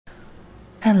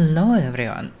Hello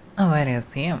everyone, Avaira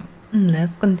is here.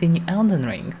 Let's continue Elden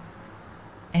Ring.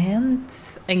 And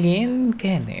again,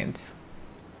 candid.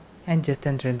 I just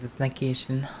entered this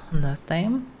location last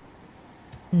time.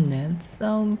 Let's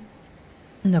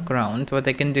look around what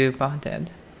I can do about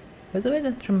it. By the way, I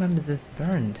don't remember this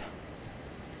burned.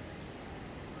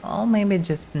 Or maybe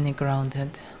just sneak around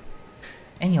it.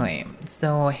 Anyway,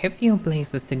 so I have few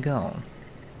places to go.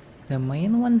 The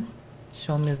main one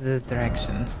show me this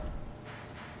direction.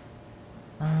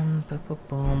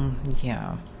 Boom.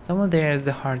 Yeah, somewhere there is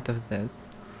the heart of this.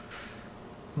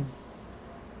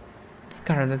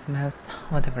 Scarlet Mess,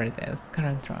 whatever it is,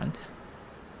 current round.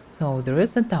 So there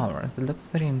is a tower that looks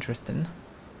very interesting.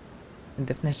 I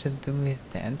definitely should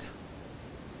visit it.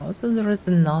 Also there is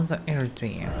another air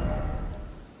tree.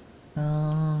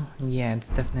 Yeah, it's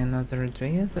definitely another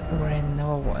tree where I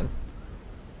never was.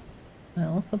 I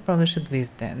also probably should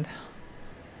visit it.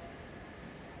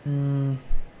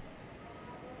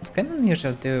 It's kind of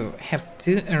unusual to have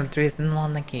two air trees in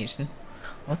one location.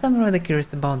 Also, I'm really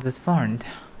curious about this font.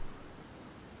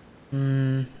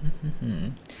 There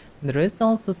is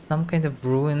also some kind of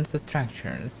ruins or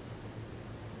structures.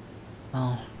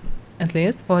 Oh, at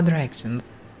least 4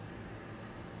 directions.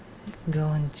 Let's go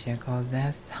and check all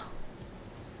this.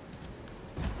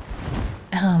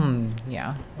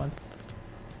 Yeah, let's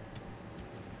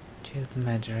choose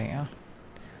major area.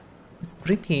 It's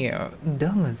creepy.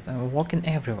 Dogs are walking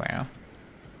everywhere.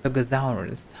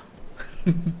 Dogosaurs.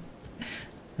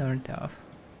 Sort of.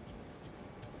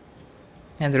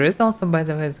 And there is also, by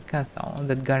the way, the castle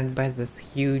that guarded by this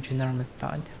huge, enormous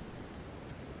pod.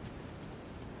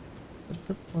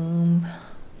 Boom.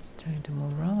 Let's try to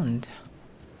move around.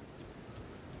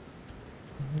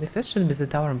 The first should be the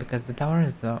tower because the tower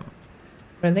is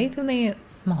relatively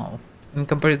small in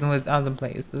comparison with other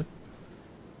places.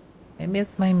 Maybe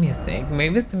it's my mistake.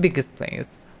 Maybe it's the biggest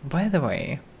place. By the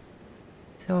way.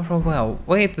 So, well,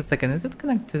 wait a second. Is it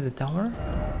connected to the tower?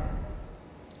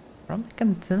 Probably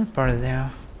can teleport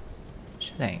there.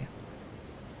 Should I?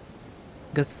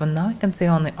 Because for now I can see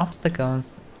only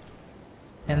obstacles.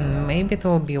 And maybe it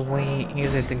will be way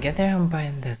easier to get there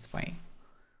by this way.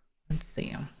 Let's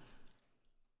see.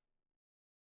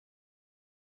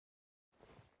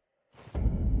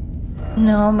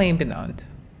 No, maybe not.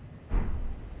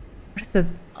 What is it?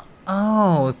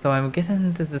 Oh, so I'm getting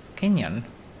into this canyon.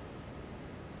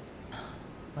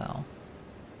 Well.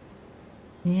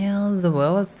 Yeah, the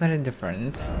well is very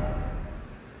different.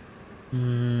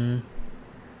 Well,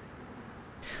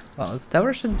 the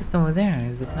tower should be somewhere there,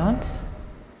 is it not?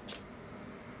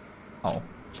 Oh. What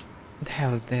the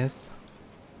hell is this?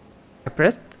 I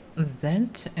pressed Z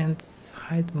and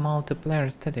hide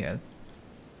multiplayer status.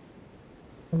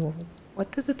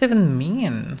 What does it even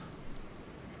mean?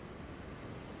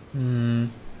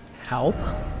 Help?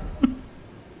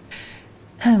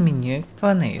 Menu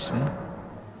explanation.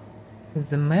 In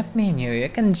the map menu, you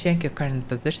can check your current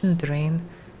position, terrain,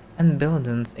 and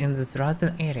buildings in this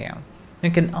rotten area.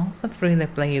 You can also freely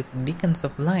place beacons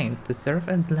of light to serve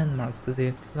as landmarks as you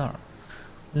explore.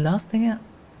 Lastly,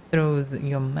 through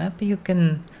your map, you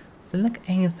can select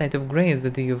any site of graves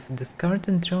that you've discovered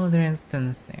and throw their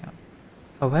instance.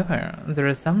 However, there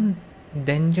are some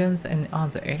dungeons and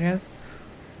other areas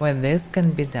where this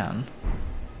can be done.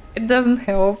 It doesn't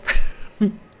help.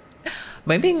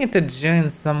 Maybe I need to join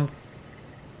some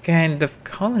kind of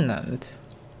covenant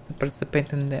to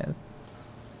participate in this.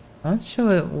 Not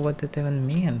sure what it even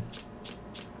means.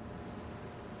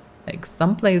 Like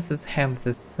some places have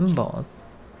these symbols.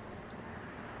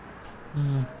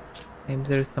 Maybe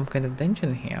there's some kind of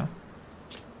dungeon here.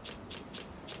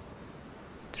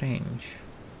 Strange.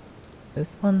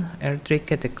 This one, Air3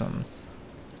 Catacombs.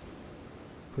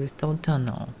 Crystal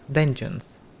Tunnel.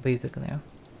 Dungeons, basically.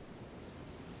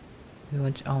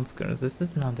 Village outskirts. This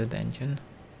is not a dungeon.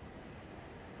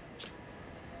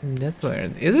 That's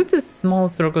weird. Is it a small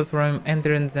circles where I'm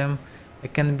entering them? I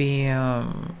can be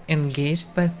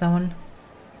engaged by someone?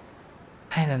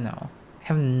 I don't know. I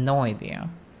have no idea.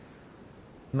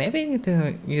 Maybe I need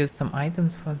to use some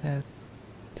items for this.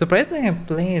 Surprisingly, I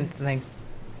played like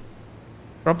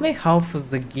probably half of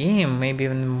the game, maybe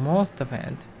even most of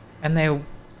it. And I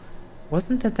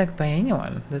wasn't attacked by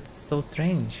anyone. That's so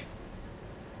strange.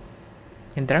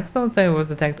 In Dark Souls I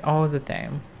was attacked all the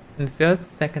time. In first,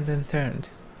 second and third.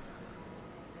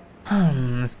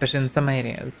 Especially in some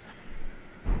areas.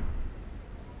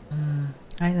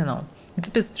 I don't know. It's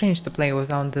a bit strange to play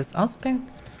without this aspect,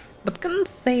 but can't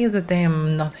say that I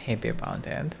am not happy about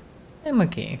it. I'm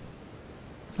okay.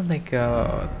 It's not like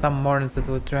some mornings that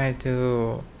would try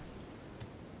to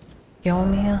kill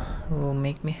me will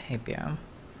make me happier.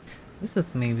 This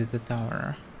is maybe the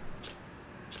tower.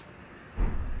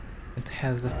 It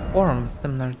has a form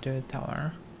similar to a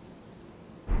tower.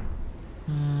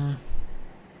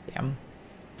 Yeah.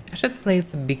 I should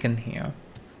place a beacon here.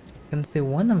 You can see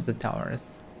one of the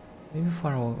towers. Maybe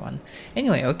far away one.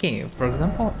 Anyway, okay, for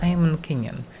example, I am in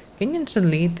Canyon. Canyon should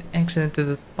lead actually to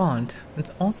the spot.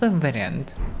 It's also a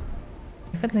variant.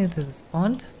 If it leads to the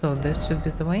spot, so this should be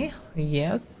the way?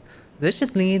 Yes. This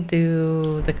should lead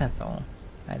to the castle,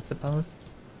 I suppose.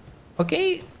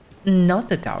 Okay, not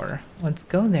the tower. Let's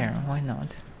go there, why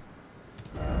not?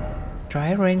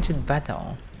 Try ranged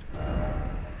battle.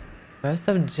 First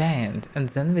of giant and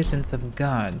then visions of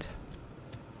god.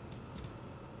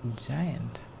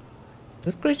 Giant.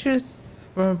 These creatures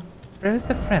were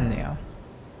previously friendly,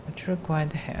 but you're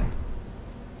quite ahead.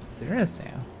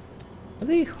 Seriously? Are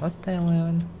they hostile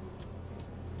even?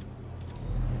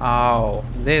 Oh,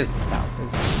 this stuff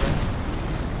is different.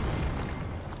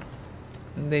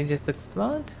 They just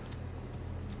explode?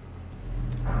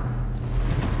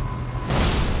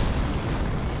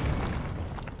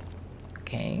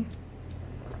 Okay.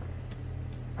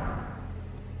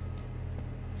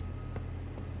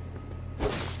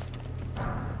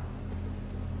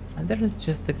 Others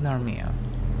just ignore me.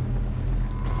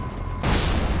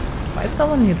 Why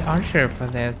someone need archer for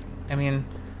this? I mean,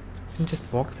 you can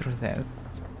just walk through this.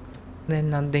 They're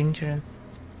not dangerous.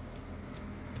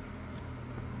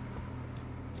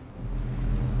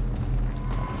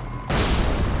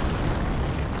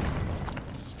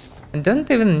 I don't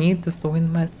even need to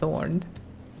swing my sword.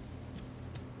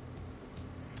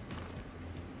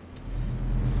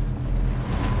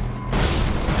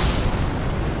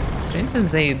 Strange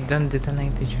that they don't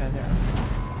detonate each other.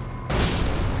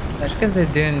 That's because they're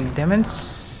doing damage.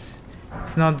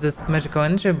 If not this magical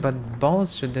energy, but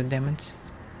balls should do damage.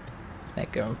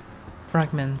 Like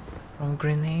fragments from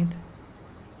grenade.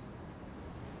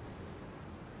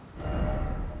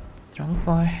 Strong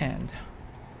forehead.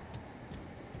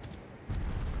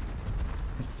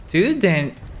 It's two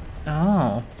then.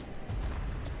 Oh.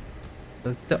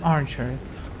 That's the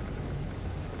archers.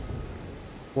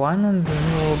 One and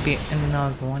then there will be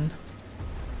another one.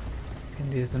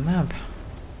 Can use the map.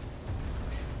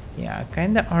 Yeah,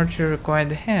 kinda archer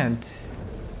required head.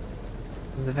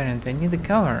 The variant, I need a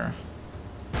cover.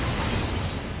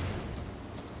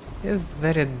 It's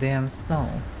very damn slow.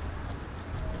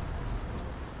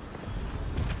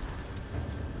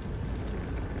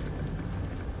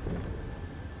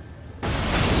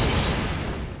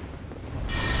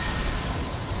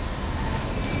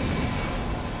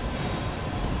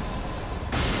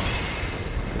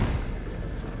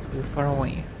 You're far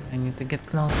away. I need to get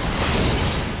closer.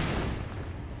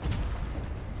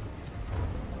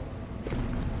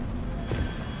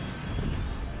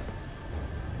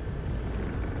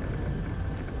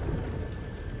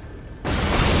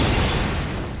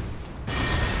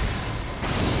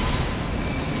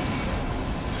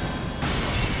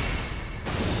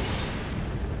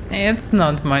 It's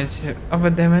not much of a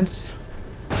damage.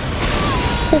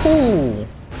 Ooh,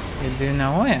 you do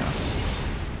know where?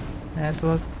 That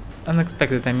was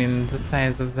unexpected. I mean, the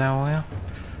size of the oil.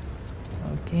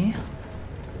 Okay.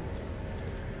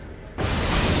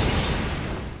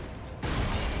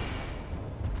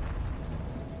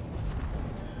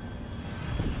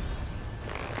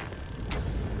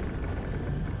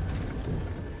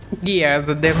 Yeah,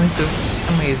 the damage is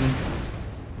amazing.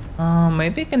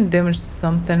 Maybe I can damage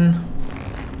something.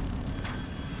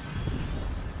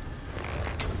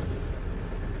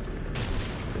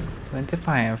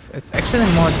 $25. It's actually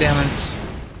more damage.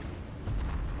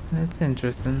 That's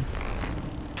interesting.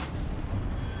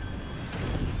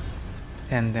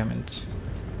 10 damage.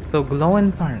 So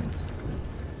glowing parts.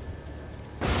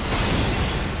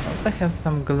 Also have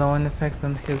some glowing effect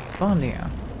on his body.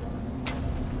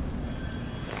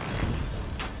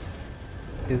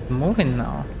 He's moving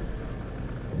now.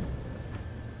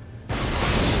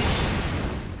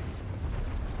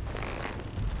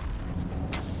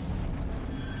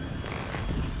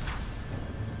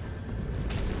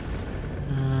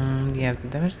 Yes, the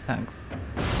damage sucks.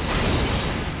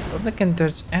 Probably can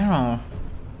dodge arrow,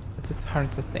 but it's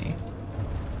hard to say.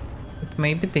 It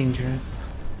may be dangerous.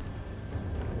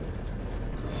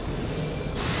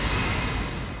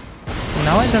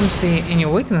 Now I don't see any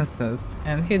weaknesses,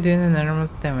 and he's doing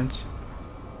enormous damage.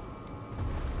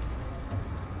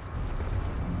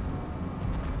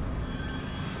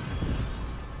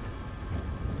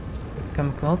 Let's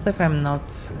come close if I'm not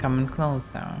coming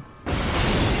closer.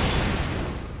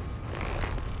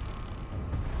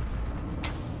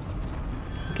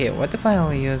 Okay, what if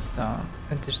I'll use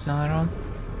additional arrows?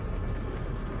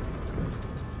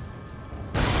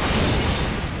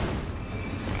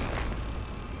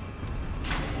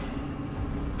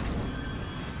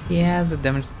 Yeah, the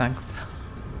damage sucks.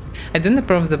 I didn't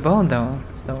approve the bow though,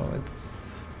 so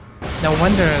it's no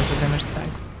wonder the damage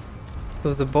sucks.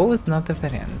 So the bow is not a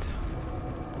variant.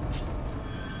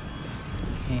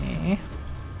 Okay.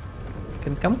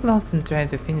 Can come close and try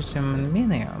to finish him in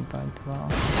melee, but well,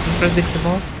 it's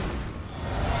unpredictable.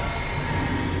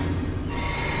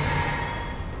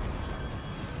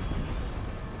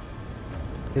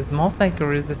 He's most likely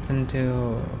resistant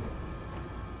to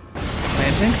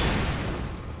magic.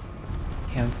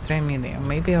 Yeah, let's try melee.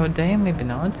 Maybe I'll die, maybe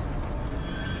not.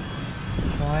 It's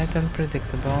quite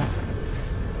unpredictable.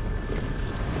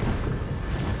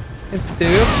 It's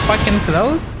too fucking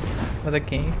close, but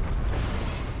okay.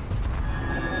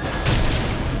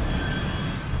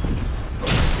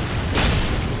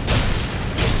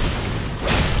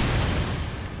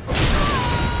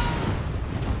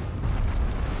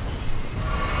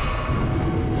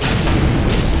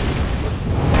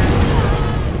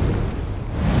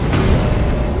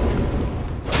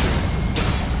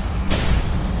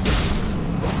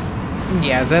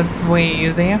 Yeah, that's way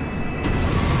easier.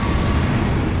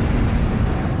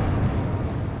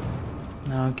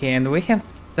 Okay, and we have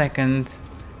second.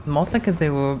 Most likely they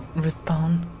will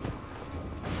respawn.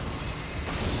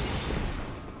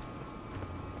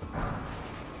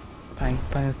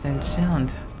 Spiked by the sand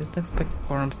shield. Didn't expect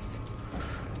corpse.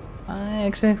 I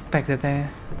actually expected it.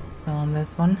 So on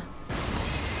this one.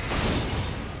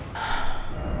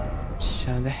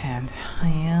 Show the hand. I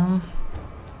am.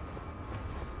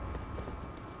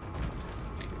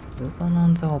 This one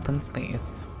on the open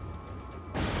space.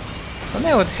 But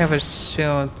I would have a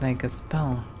shield like a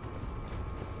spell.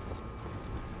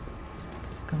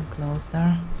 Let's come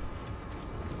closer.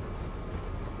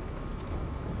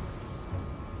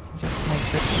 Just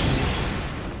like the shield.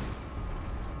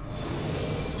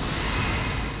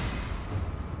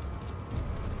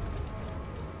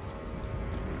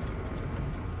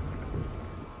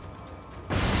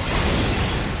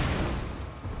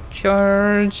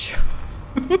 Charge!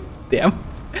 Damn.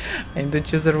 I need to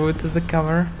choose a route as a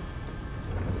cover.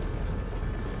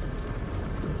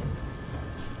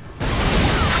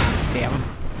 Damn.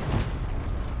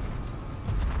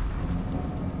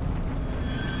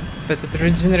 It's better to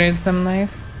regenerate some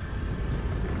life.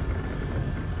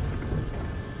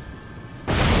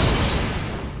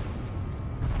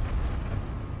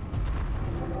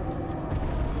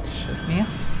 Shoot me.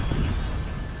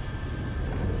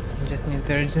 I just need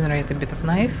to regenerate a bit of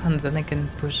life and then I can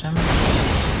push him.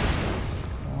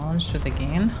 One shoot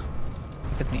again.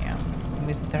 Look at me, I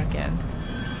missed the target.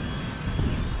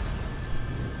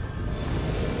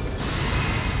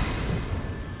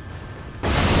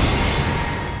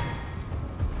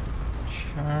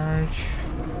 Charge.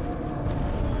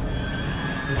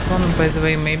 This one, by the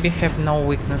way, maybe have no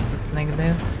weaknesses like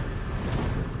this.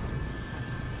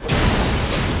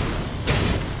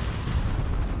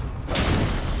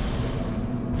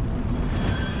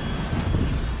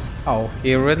 Oh,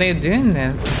 he really doing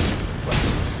this?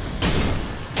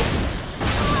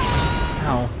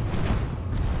 Ow.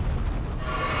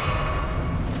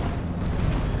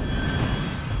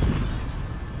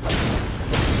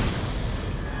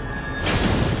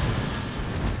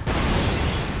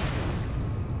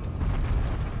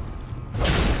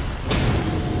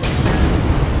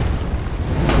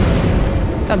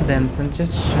 Stop dancing,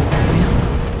 just shoot me.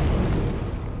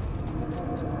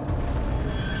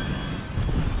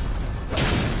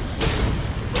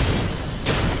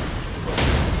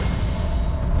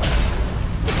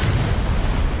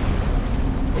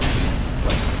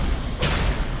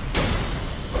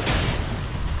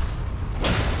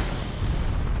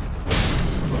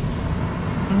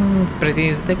 It's pretty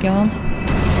easy to kill him.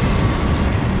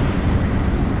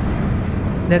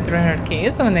 That rare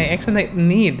case when I actually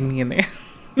need melee.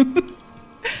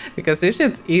 Because usually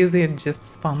it's easy to just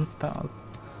spam spells.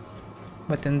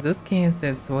 But in this case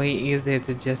it's way easier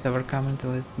to just overcome it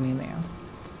with melee.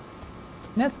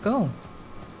 Let's go.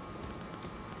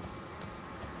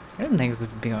 I really like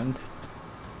this build.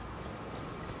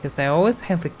 Because I always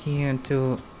have a key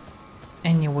to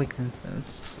any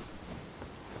weaknesses.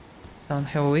 So I don't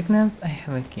have a weakness, I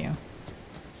have a key.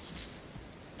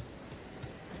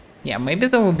 Yeah, maybe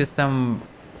there will be some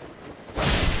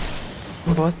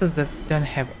bosses that don't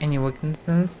have any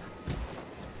weaknesses.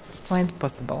 It's quite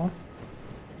possible.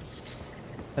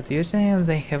 But usually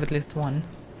they have at least one.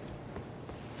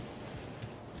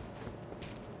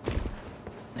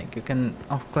 Like you can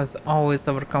of course always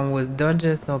overcome with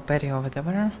dodges or parry or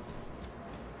whatever.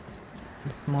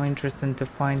 It's more interesting to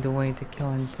find a way to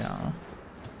kill it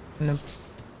in a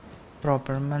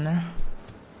proper manner.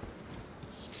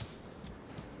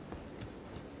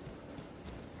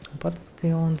 bot is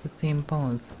still in the same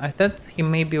pose. I thought he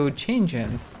maybe would change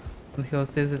it when he'll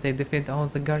see that I defeat all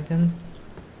the guardians.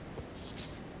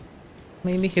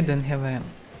 Maybe he don't have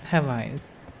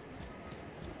eyes.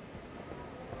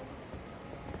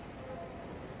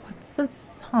 What's that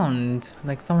sound?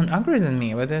 Like someone angry than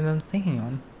me, but I don't see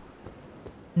anyone.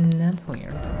 That's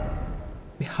weird.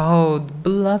 Behold,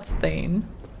 bloodstain.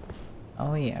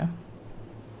 Oh yeah.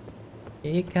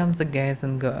 Here comes the guys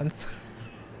and gods.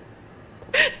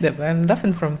 I'm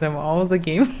laughing from them all the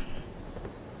game.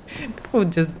 People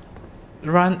just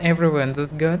run everywhere on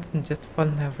those gods and just fall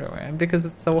everywhere because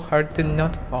it's so hard to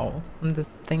not fall on this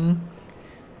thing.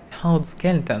 Behold,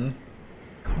 skeleton.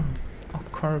 Corpse. Oh,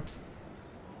 corpse.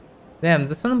 Damn,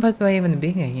 this one was way even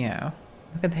bigger, yeah.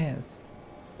 Look at his.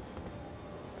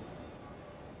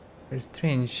 Very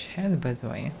strange head, by the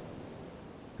way.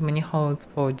 How many holes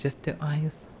for just 2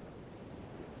 eyes?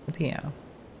 But yeah.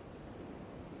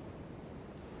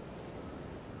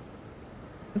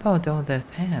 What about all these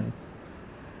hands?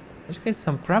 There's got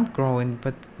some crab growing,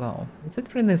 but well, is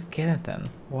it really a skeleton?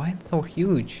 Why it's so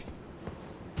huge?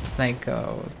 It's like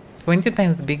 20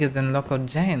 times bigger than local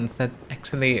giants that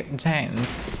actually giant.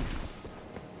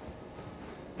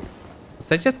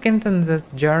 Such a skeleton, this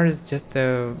jar is just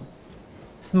a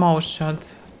small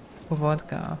shot of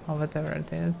vodka or whatever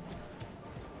it is.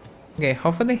 Okay,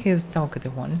 hopefully he's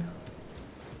talkative one.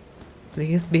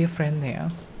 Please be friendly.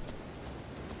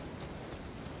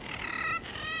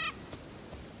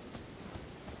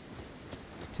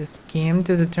 Just came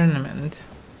to the tournament.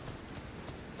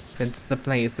 It's the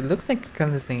place. It looks like a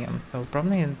coliseum, so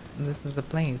probably this is the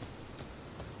place.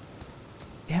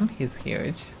 Damn, he's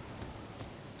huge.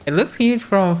 It looks huge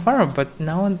from afar, but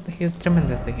now he's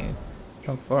tremendously huge.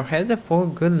 From 4 has a 4,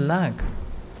 good luck.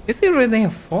 Is he really a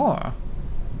 4?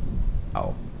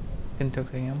 Oh, can talk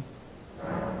to him.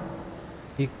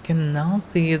 You can now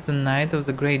see the Knight of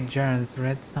the Great Germs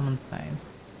red summon sign.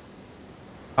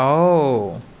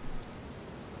 Oh.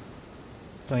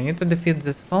 So I need to defeat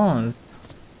these phones.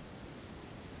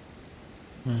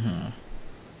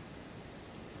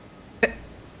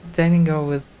 Tiny girl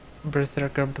with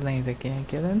berserker blade, can I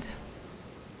kill it?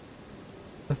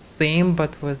 The same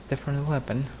but with different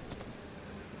weapon.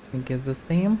 I guess the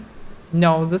same?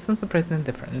 No, this one's surprisingly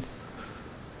different.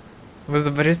 With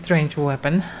a very strange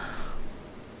weapon.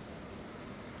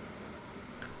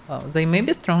 Well, they may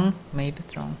be strong, maybe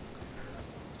strong.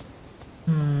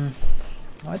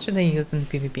 What should I use in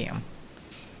PvP?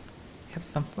 Have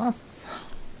some flasks,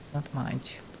 not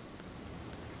much.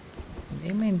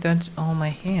 They may dodge all my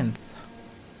hands.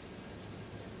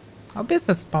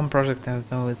 Obviously, spam projectile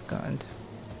is always good.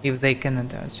 If they cannot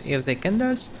dodge. If they can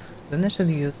dodge, then I should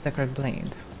use Sacred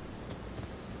Blade.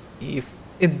 If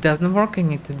it doesn't work, I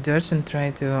need to dodge and try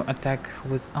to attack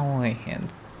with all my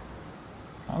hands.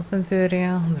 Also in theory,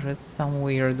 there is some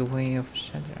weird way of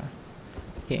shadow.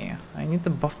 Okay, I need to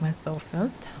buff myself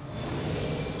first.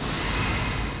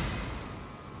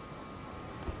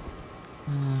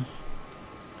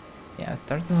 Yeah,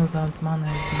 starting without mana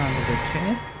is not a good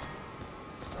choice.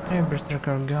 Let's try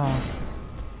Berserker Go.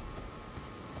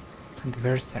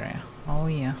 Adversary. Oh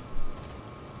yeah.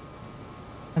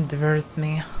 Adverse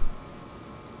me.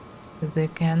 As they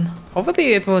can.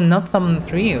 Hopefully it will not summon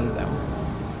 3 of them.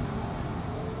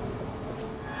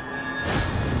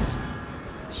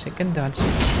 She can dodge.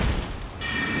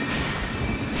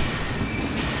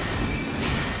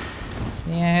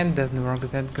 Yeah, it doesn't work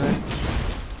that good.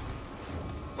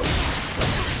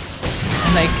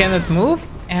 And I cannot move,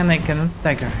 and I cannot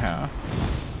stagger her.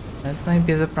 That might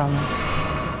be the problem.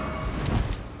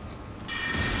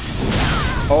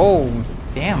 Oh,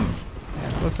 damn.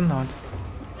 That was a lot.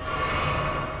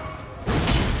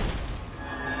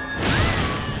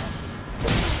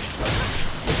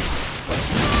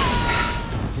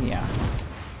 Yeah.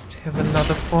 She have a lot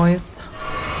of poise.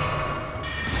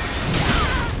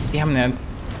 Damn it.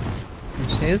 And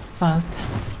she is fast.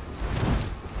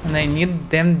 And I need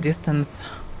damn distance.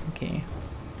 Okay.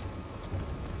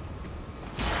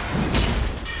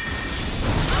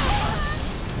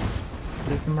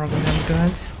 This more than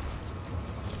good.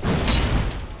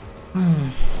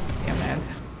 Damn it.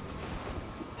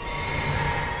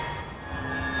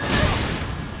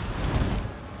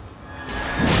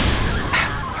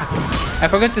 I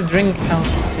forgot to drink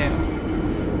health too.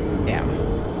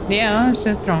 Damn. Yeah,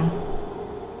 she's strong.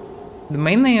 The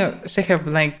mainly she have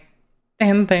like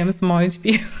 10 times more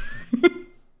HP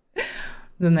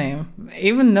than I am.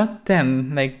 Even not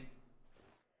 10, like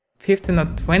 15 or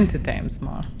 20 times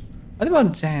more. What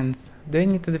about giants? Do I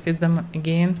need to defeat them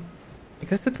again?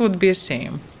 Because it would be a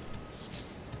shame.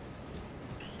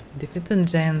 Defeating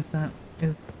giants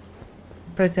is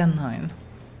Pretty annoying.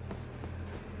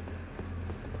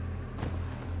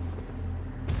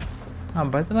 Oh,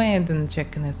 by the way, I didn't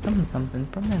check can I summon something.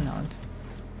 Probably not.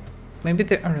 It's maybe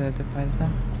too early to find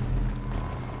them.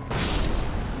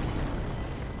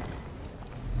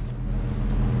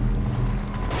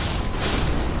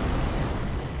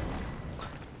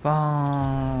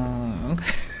 Fuck.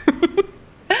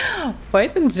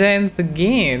 Fighting giants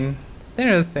again.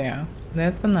 Seriously,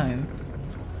 that's annoying.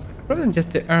 Probably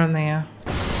just too early.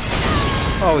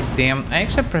 Oh damn, I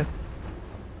actually pressed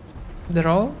the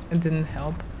roll. It didn't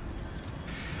help.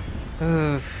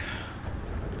 Oof.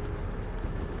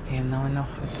 Okay, now I know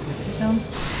how to defeat them.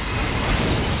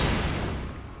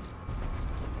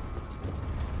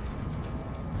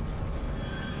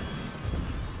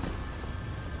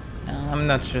 I'm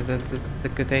not sure that this is a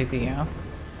good idea.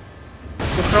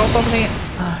 You probably...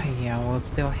 yeah, will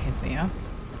still hit me, yeah?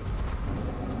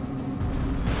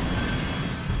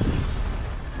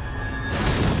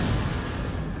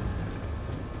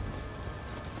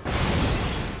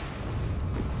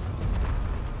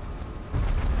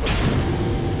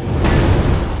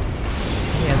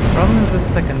 Yes, the problem is the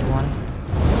second one.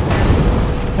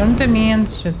 Just turn to me and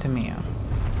shoot to me.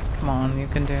 Come on, you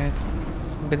can do it.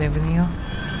 Believe in you.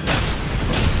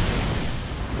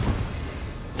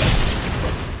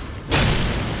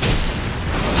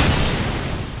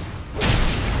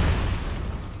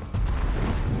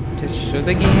 Shoot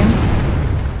again.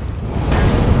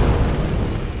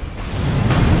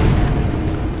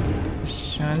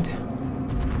 Shoot.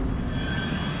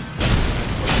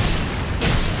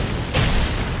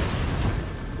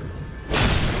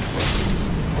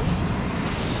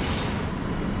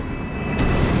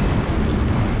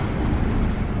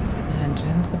 And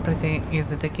Jen's pretty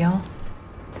easy to kill.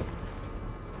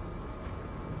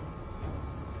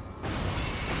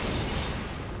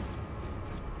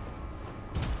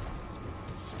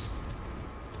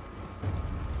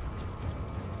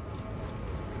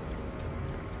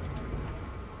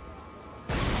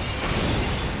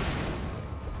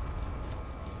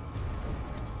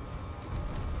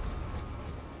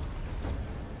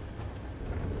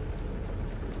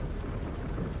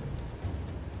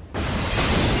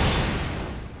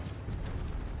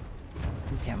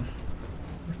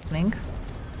 Link.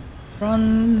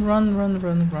 Run, run, run,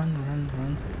 run, run, run,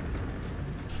 run.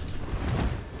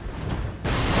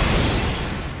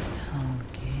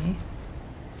 Okay.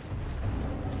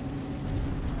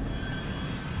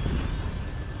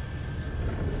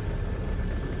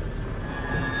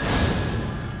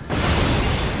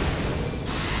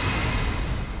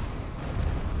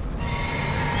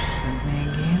 Shoot me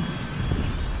again.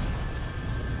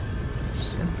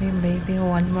 Shoot me, baby,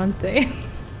 one more day.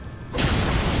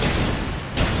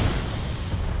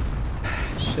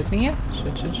 Shoot me, yeah?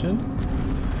 Shoot. Okay.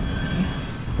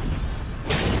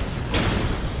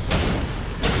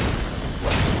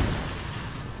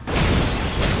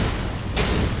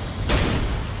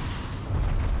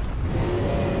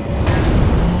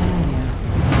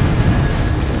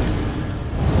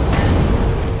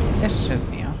 Just shoot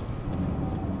me, yeah?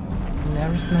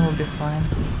 Everything will be fine.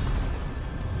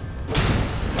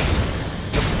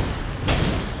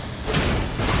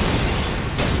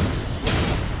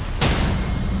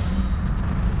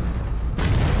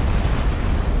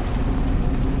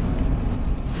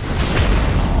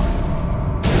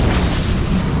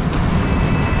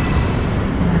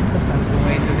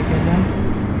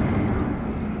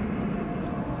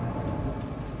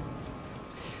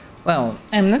 Well,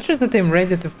 I'm not sure that I'm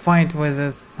ready to fight with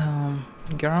this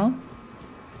girl.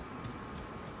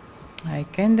 I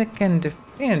kinda can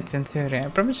defeat in theory. I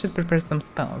probably should prepare some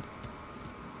spells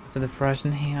instead of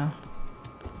rushing here.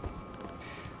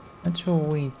 Not sure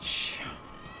which.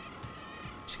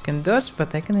 She can dodge,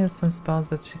 but I can use some spells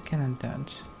that she cannot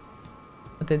dodge.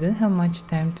 But I didn't have much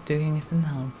time to do anything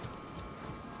else.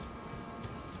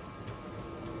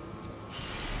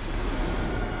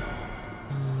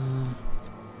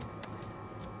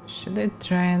 Should I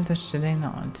try it or should I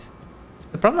not?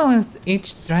 The problem is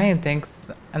each try takes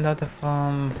a lot of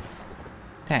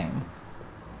time.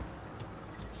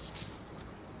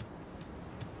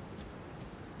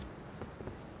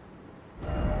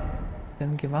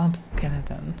 Don't give up,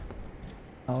 skeleton.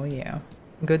 Oh yeah,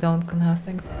 good old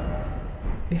classics.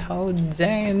 Behold,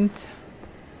 giant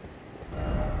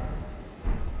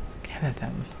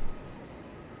skeleton.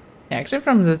 Yeah, actually,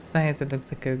 from this side, it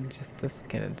looks like just a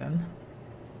skeleton.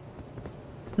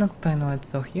 It's not explain why it's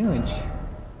so huge.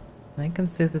 And I can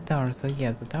see the tower, so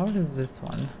yes, the tower is this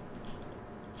one.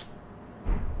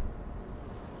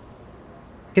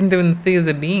 Can't even see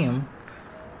the beam.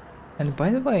 And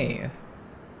by the way,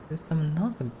 there's some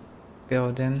another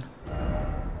building.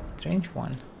 strange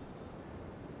one.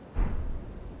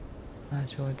 Not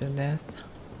sure what it is.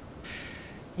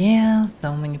 Yeah,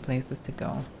 so many places to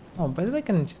go. Oh, but we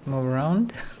can just move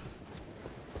around.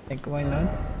 Like, why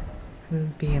not? Could this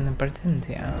be an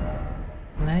opportunity?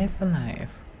 Life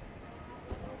alive.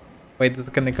 Wait, is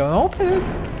it gonna go open it?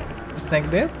 Just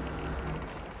like this?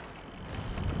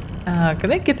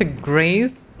 Can I get a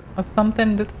grace or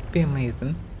something? That would be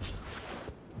amazing.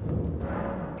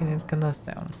 In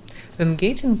Colosseum. To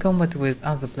engage in combat with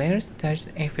other players, touch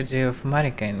the effigy of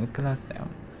Marika in Colosseum.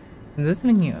 In this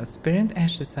menu, spirit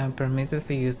ashes are permitted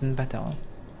for use in battle.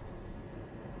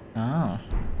 Oh,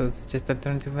 so it's just an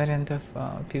alternative variant of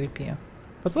PvP.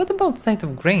 But what about Sight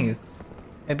of Grace?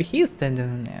 Maybe he is standing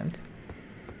on it.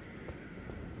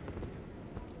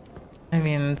 I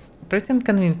mean, it's pretty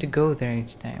inconvenient to go there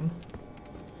each time.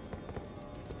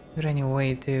 Is there any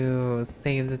way to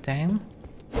save the time?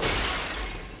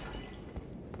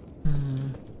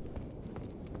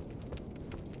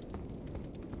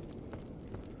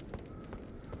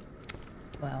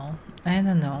 Well, I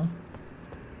don't know.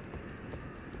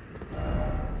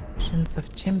 Visions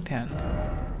of Champion.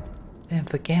 And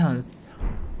for chaos.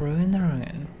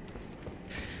 Ruin.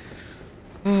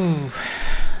 Ooh.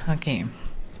 Okay.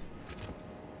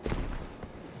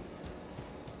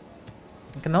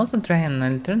 I can also try an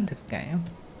alternative guy.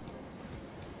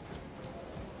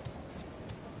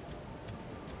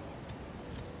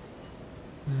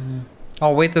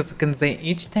 Oh, wait a second, they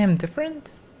each time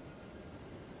different?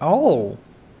 Oh!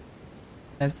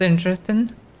 That's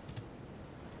interesting.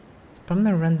 It's probably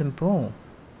a random pool.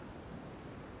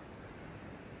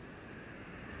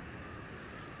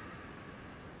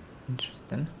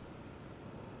 Interesting.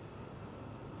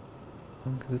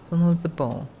 This one was the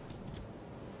bow.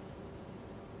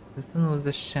 This one was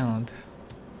the shield.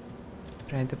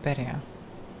 Try to parry.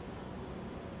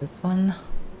 This one,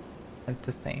 hard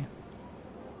to say.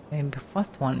 Maybe the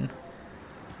first one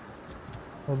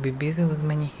will be busy with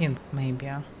many hits, maybe.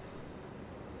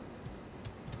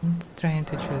 Let's try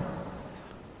to choose.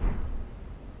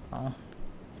 Oh.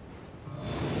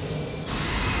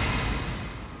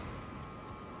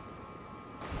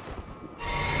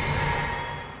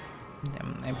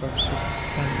 Then I probably should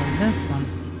start from this one.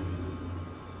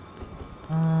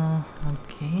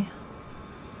 Okay.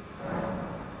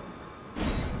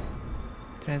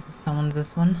 Try to summon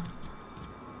this one.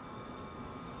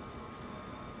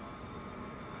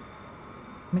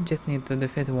 We just need to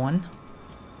defeat one.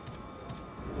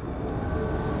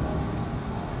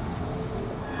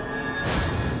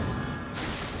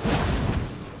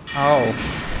 Oh.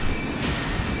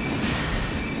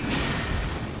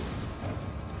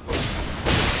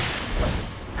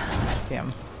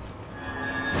 Damn.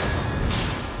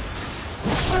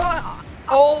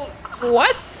 Oh,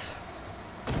 what?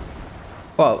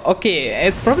 Well, okay,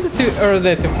 it's probably too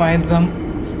early to fight them.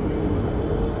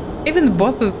 Even the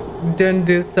bosses don't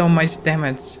do so much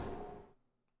damage.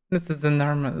 This is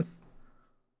enormous.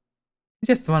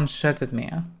 Just one shot at me.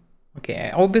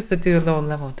 Okay, obviously too low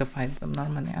level to fight them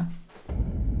normally.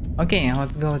 Okay,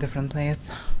 let's go a different place.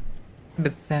 A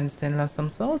bit sad they lost some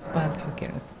souls, but who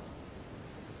cares?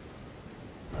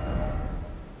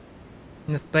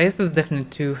 This place is definitely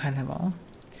too high level.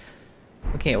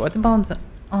 Okay, what about the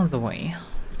other way?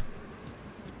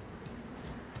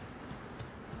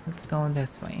 Let's go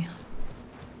this way.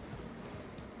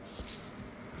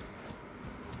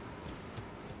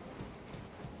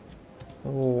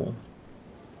 Oh.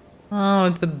 Oh,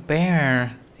 it's a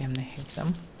bear. Damn, I hate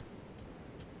them.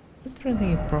 Is it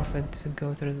really a profit to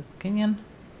go through this canyon?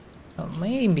 Oh,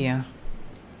 maybe.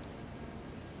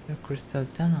 The crystal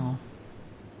tunnel.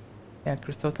 Yeah,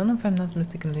 crystal tunnel, if I'm not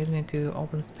mistaken, leads me to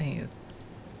open space.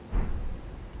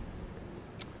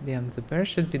 Damn, the bear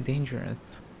should be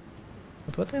dangerous.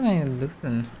 But what am I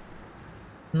losing?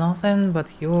 Nothing, but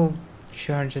he will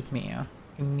charge at me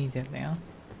immediately.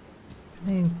 Can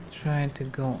I try to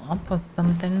go up or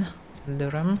something?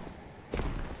 Lure him?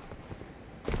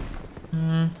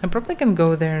 I probably can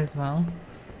go there as well.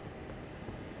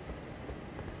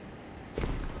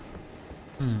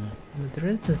 But there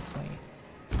is this way.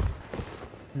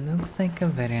 Looks like a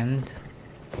variant.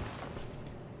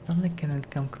 Probably cannot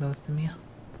come close to me.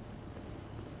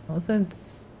 Also,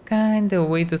 it's kind of a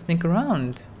way to sneak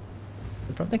around.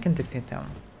 I probably can defeat them.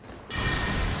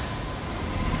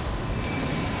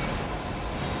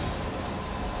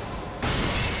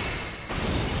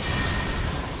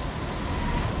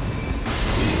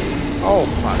 Oh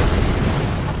fuck.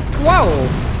 Wow!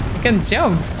 I can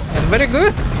jump! And very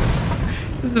good!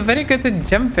 This is very good at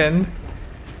jumping.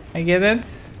 I get it.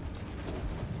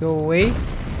 Go away.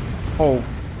 Oh,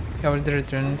 he already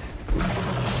returned.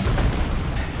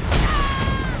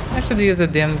 I should use a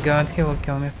damned god, he will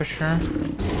kill me for sure.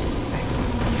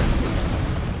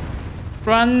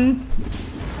 Run!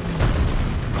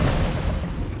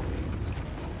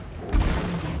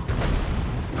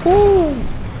 Woo!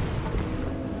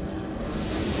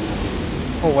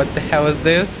 Oh, what the hell is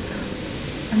this?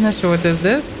 I'm not sure what is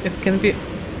this. It can be...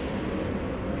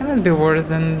 cannot be worse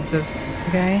than this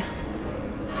guy.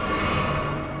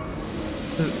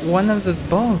 So one of these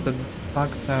balls that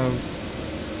bugs are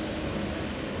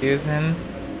using.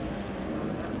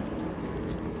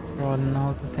 Rodden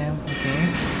all the time, okay.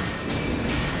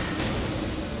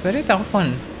 It's very tough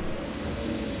one.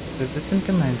 Resistant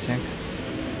to magic.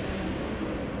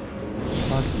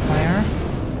 Lot of fire.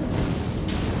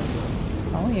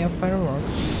 Oh yeah,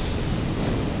 fireworks.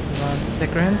 1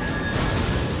 second.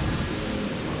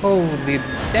 Holy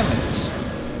damage.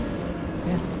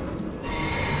 Yes.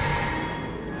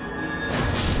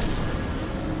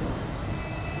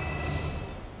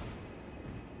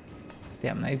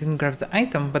 Damn, I didn't grab the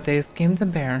item, but I escaped the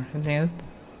bear. Yes.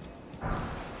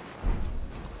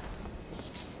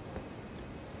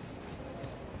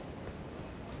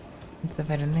 It's a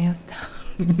very nice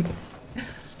town.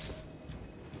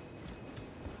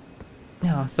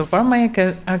 No, so far my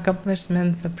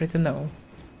accomplishments are pretty low.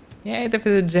 Yeah, I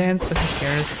defeated giants, but who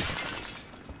cares?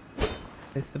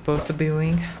 It's supposed to be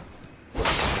wing.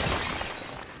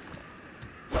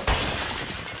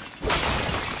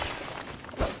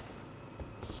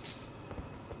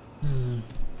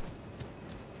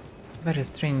 Very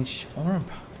strange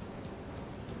orb.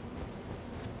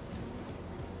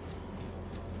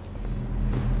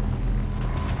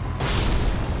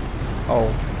 Oh.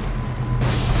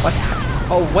 What?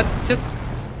 Oh, what just...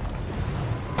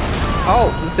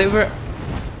 Oh, they were...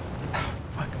 Oh,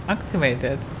 fuck,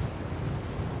 activated.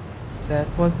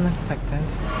 That wasn't expected.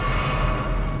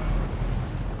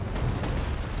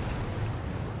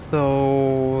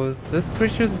 So... these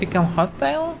creatures become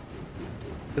hostile?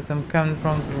 Because I'm coming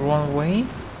from the wrong way?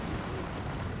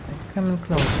 I'm coming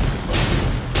close.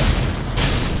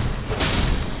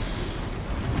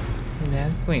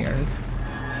 That's weird.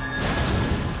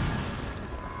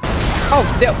 Oh,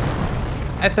 damn!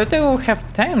 I thought I would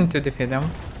have time to defeat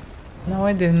them. No,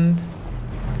 I didn't.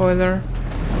 Spoiler.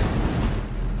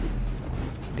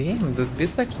 Damn, those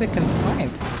beasts actually can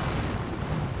fight.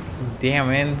 Damn,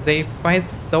 and they fight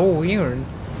so weird.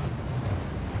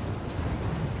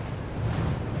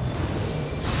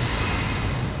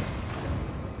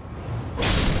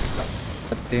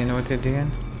 Stop doing what you're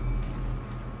doing.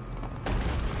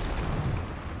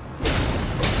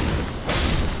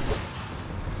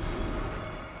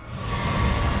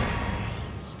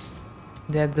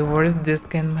 That's the worst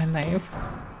disc in my life.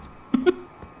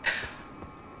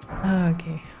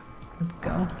 Okay, let's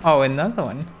go. Oh, another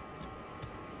one.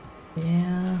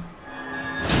 Yeah.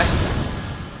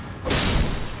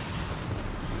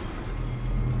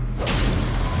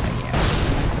 Oh, yeah, I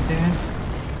have to do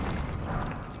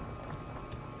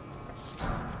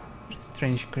it.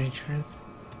 Strange creatures.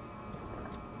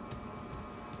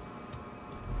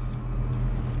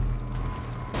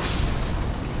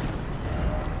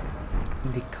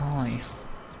 Decoy.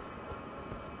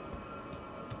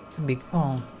 It's a big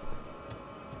ball.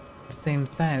 Same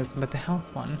size, but a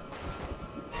house one.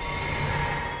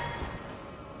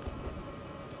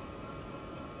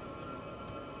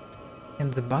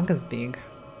 And the bug is big.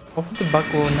 Hopefully the bug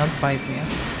will not bite me.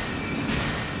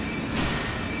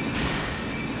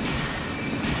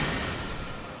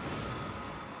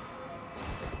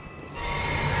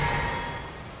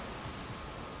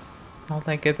 It's not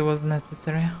like it was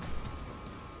necessary.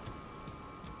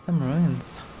 Some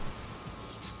ruins.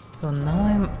 So now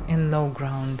I'm in low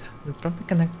ground. It's probably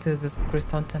connected to this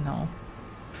crystal tunnel.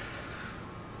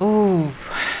 Ooh,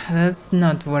 that's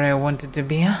not where I wanted to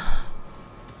be.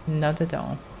 Not at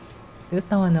all. Just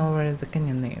now I know where the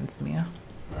canyon leads me.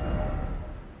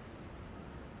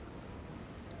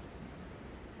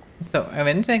 So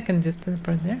eventually I can just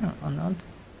teleport there or not?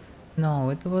 No,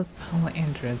 it was how I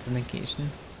entered the location.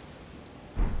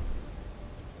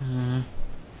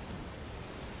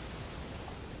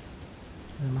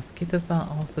 The mosquitoes are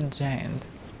also giant.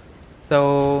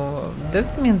 So this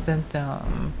means that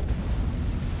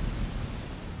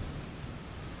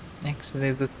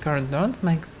actually this current node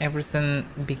makes everything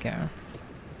bigger.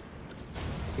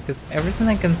 Because everything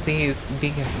I can see is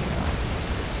bigger here.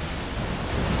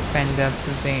 Kind of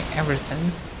absolutely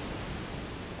everything.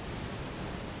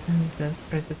 And that's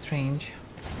pretty strange.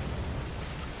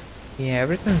 Yeah,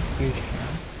 everything's huge here.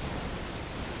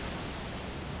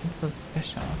 It's so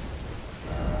special.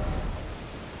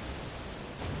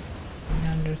 It's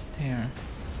under stair.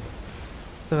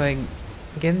 So I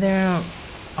get there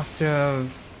after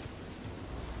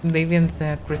leaving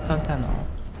the crystal tunnel.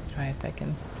 Try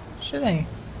attacking. Should I?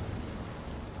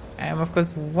 I am of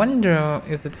course wonder,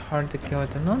 is it hard to kill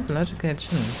it or not? Logically it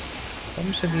shouldn't.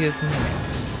 Probably should use melee.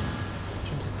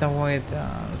 Should just avoid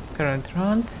current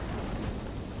round. So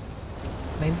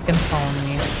maybe you can follow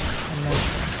me. I'm not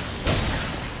sure.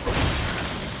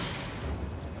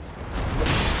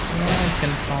 Yeah, it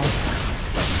can fall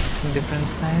on different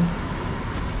sides.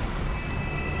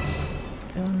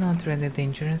 Still not really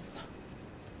dangerous.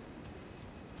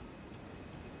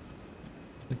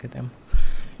 Look at them.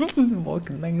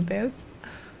 Walking like this.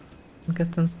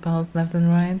 Got some spells left and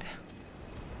right.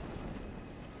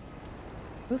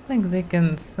 Looks like they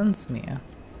can sense me.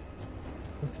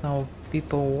 So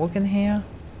people walking here.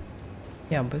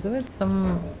 Yeah, but it's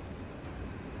some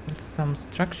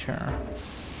structure.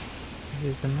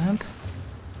 Here's the map.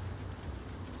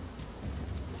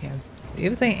 Okay,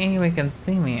 if they anyway can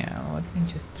see me, let me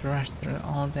just rush through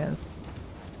all this.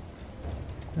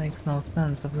 Makes no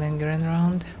sense of lingering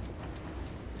around.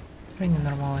 It's really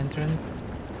normal entrance.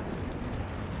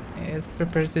 It's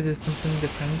prepared to do something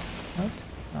different. What?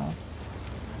 No.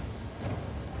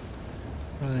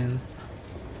 Ruins.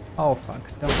 Oh fuck.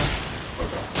 Don't go.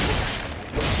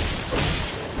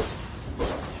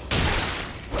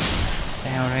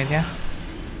 Stay already.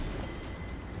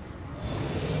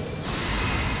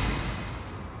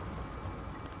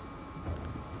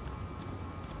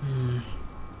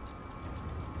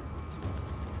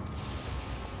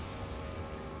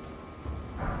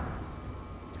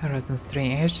 Rotten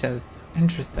stray ashes.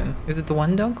 Interesting. Is it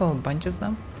one dog or a bunch of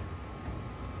them?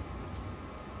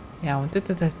 Yeah, I wanted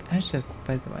to test ashes,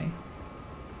 by the way.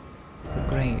 To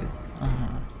graze.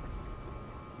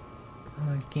 So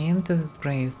game tests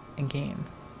graze again.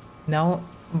 Now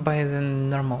by the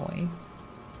normal way.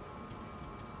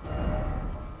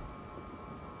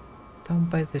 Down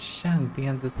by the shank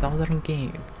beyond the southern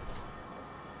gates.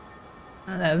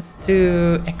 That's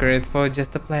too accurate for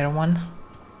just a player one.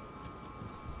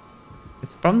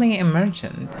 It's probably a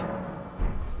merchant.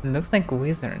 It looks like a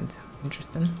wizard.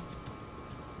 Interesting.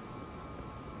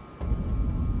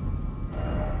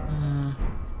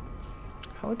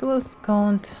 How it was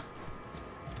called?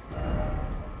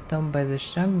 Down by the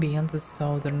shack beyond the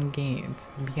southern gate.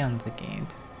 Beyond the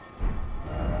gate.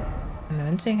 And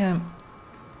eventually I'm...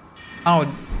 Oh!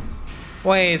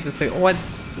 Wait a second.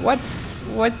 What?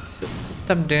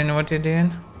 Stop doing what you're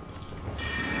doing.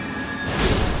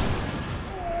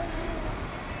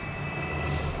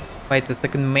 Wait a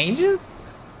second, mages?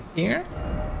 Here?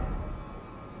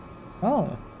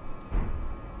 Oh.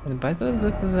 And by the way,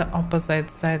 this is the opposite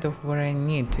side of where I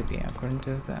need to be, according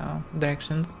to the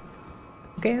directions.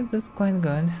 Okay, this is quite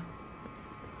good.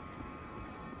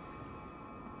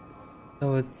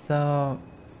 So it's a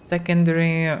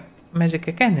secondary magic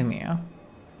academy,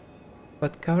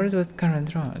 but covered with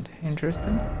current road.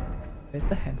 Interesting.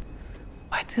 Where's ahead?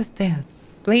 What is this?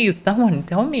 Please, someone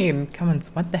tell me in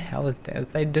comments what the hell is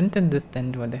this? I don't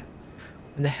understand what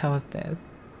the hell is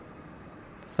this.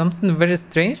 Something very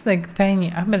strange, like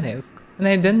tiny obelisk, and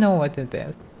I don't know what it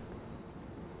is.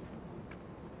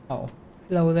 Oh,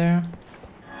 hello there.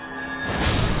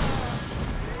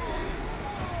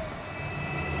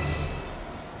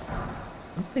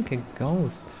 Looks like a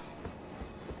ghost.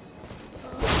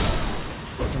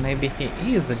 Or maybe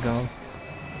he is a ghost.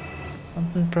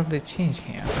 Something probably changed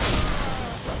here.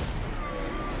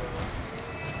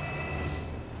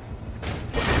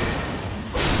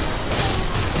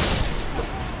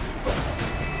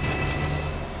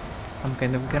 Some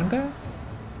kind of gargoyle?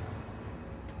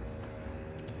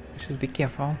 Should be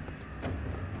careful.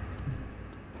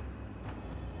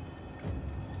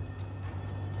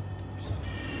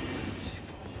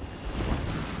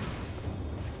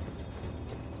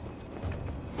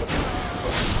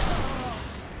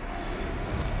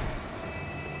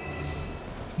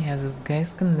 Yeah, these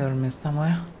guys can lure me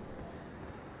somewhere.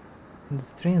 The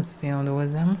streams filled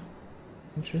with them.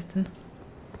 Interesting.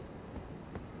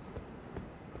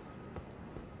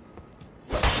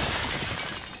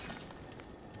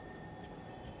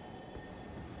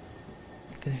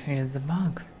 Here's the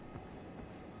bug.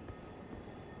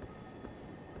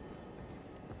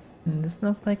 And this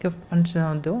looks like a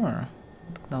functional door.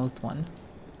 The closed one.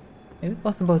 Maybe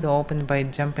possible to open by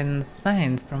jumping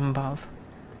inside from above.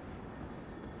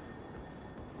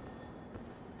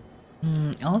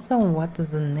 Also, what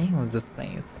is the name of this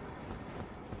place?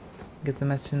 Get the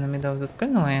message in the middle of the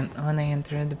screen when I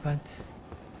entered, but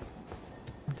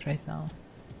not right now.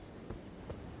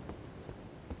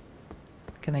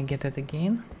 Can I get it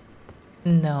again?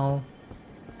 No.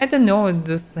 I don't know what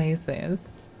this place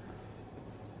is.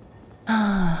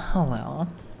 Oh well.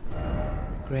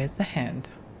 Grace ahead.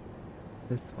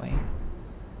 This way.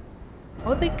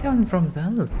 Oh, they come from the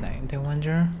other side, I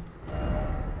wonder.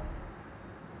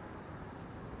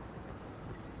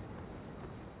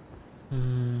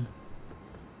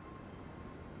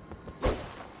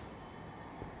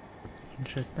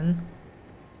 Interesting.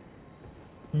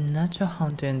 Not sure how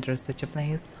to enter such a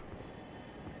place.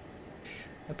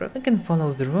 I probably can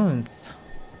follow the ruins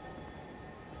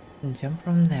and jump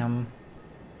from them.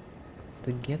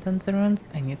 To get on the ruins,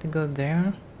 I need to go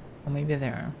there, or maybe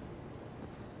there.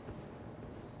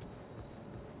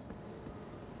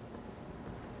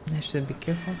 I should be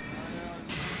careful.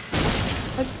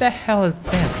 What the hell is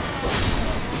this?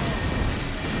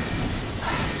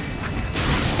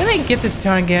 Can I get the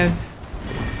target?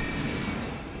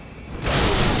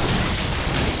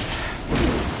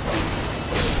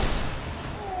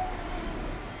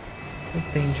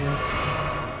 It's dangerous.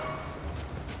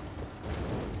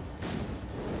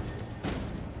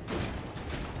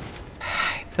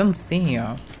 I don't see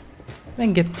you. Can I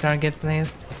get target,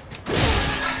 please?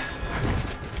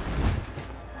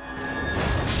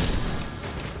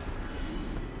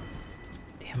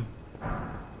 Damn.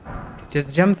 It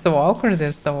just jumped so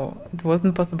awkwardly, so it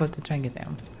wasn't possible to track it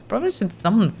down. Probably should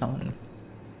summon someone.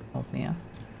 Help me out.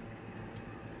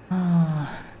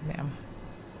 Oh, damn.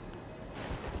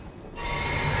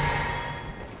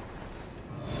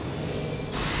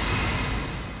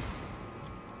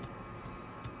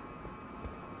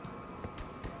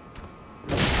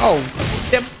 Oh,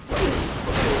 yep.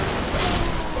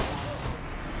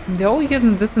 They're all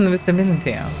using this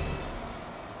invisibility. I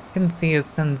can see you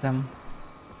send them.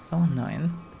 So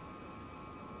annoying.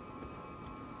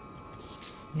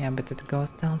 Yeah, but it goes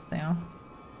stealth there.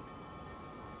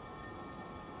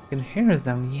 You can hear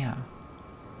them, yeah.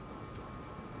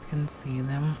 You can see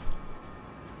them.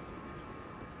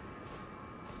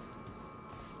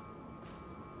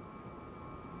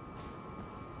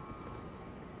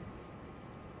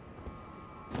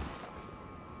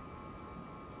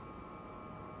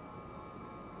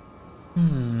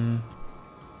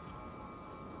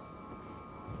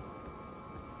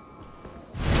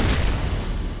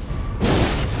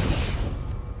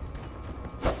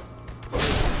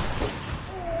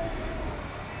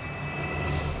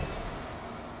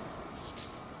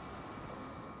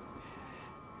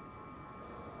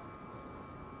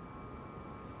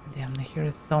 Damn, I hear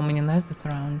so many noises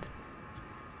around.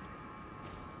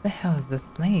 What the hell is this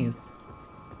place?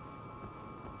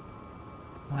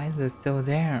 Why is it still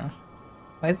there?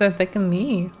 Why is it attacking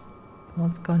me?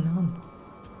 What's going on?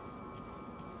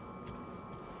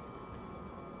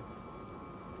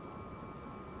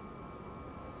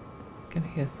 I can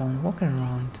hear someone walking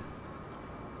around.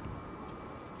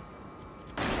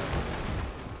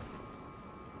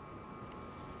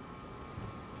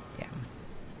 Damn.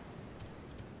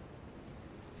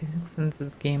 Physics in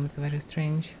this game is very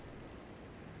strange.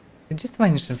 It just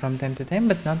vanishes from time to time,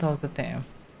 but not all the time.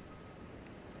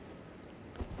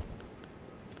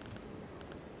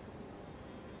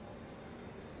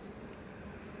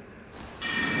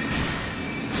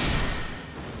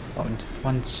 Oh, just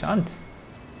one shot.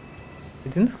 I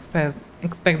didn't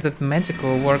expect that magic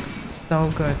will work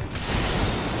so good.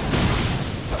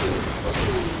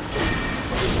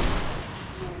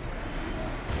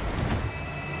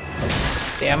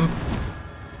 Damn.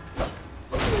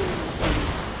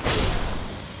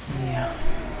 Yeah.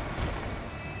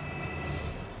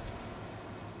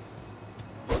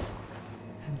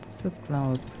 And this is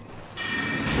closed.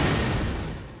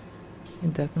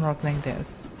 It doesn't work like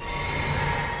this.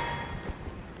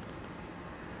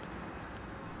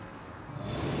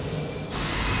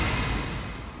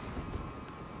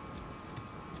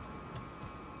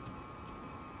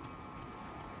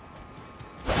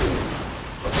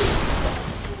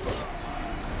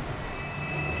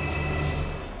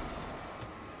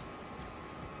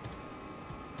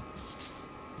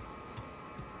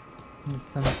 Need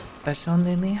some special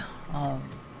lily? Oh,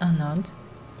 not.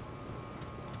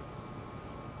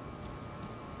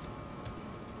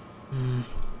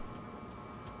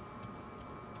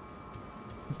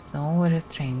 It's all very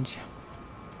strange.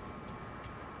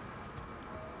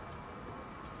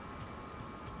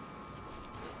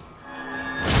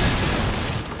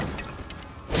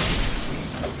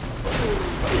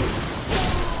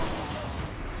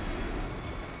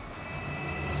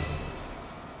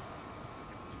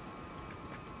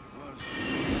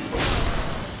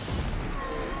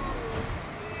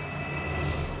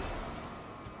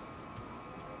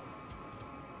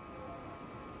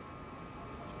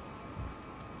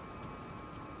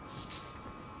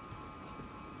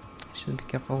 Should be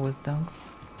careful with dogs.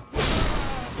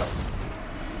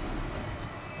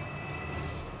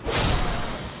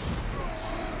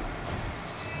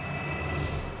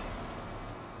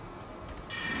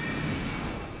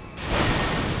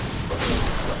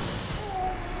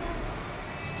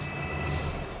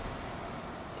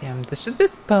 There should be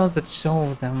spells that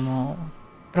show them all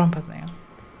properly.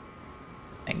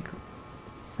 Like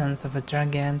sense of a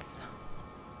dragons,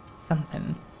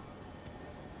 something.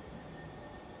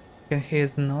 I can hear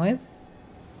his noise.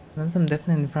 One of them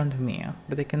definitely in front of me,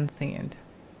 but I can't see it.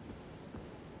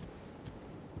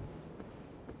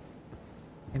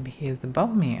 Maybe he is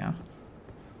above me.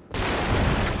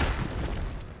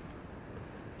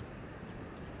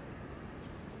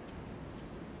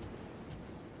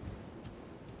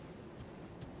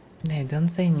 They don't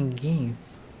say any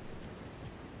gates.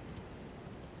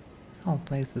 This whole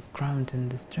place is crammed and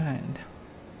destroyed.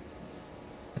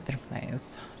 Better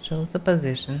place. Shows the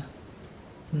position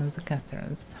of the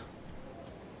casters.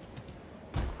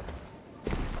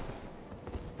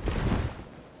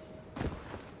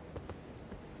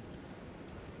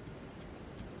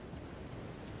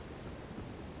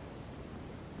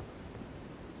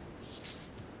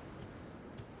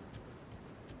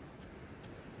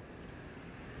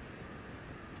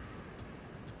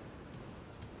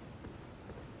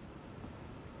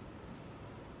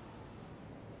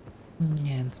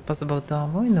 Yeah, it's possible to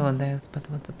avoid all this, but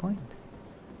what's the point?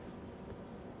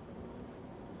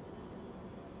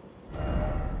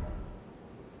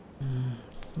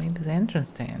 It's maybe the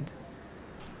entrance to it.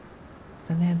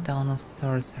 Selia town of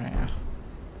Sorcery.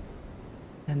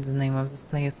 That's the name of this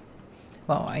place.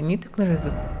 Well, I need to clear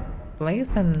this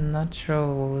place. I'm not sure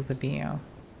what will it be.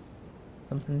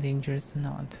 Something dangerous or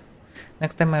not.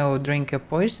 Next time I will drink a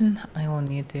poison, I will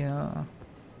need to...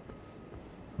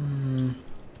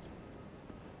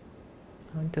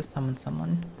 I want to summon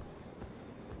someone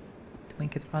to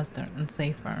make it faster and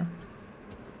safer.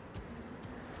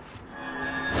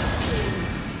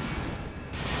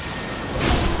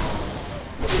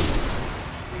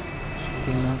 Should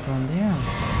be another one there.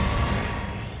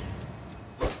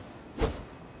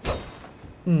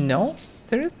 No?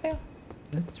 Seriously?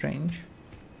 That's strange.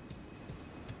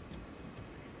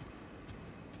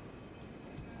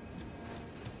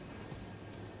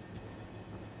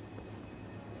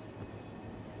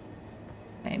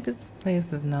 Maybe this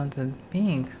place is not that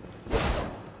big.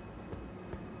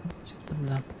 It's just a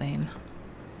bloodstain.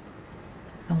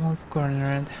 Someone's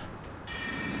cornered.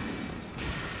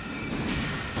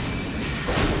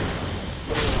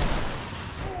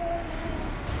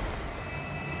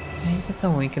 I just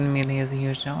awaken melee as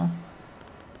usual.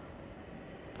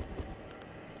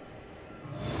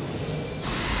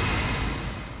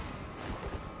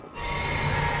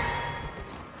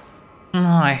 No,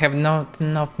 I have not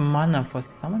enough mana for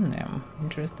summoning them.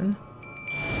 Interesting.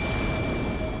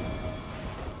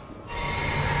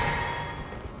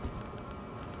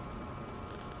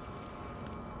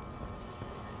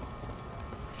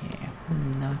 Okay,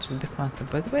 now it should be faster.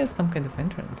 By the way, some kind of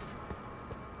entrance.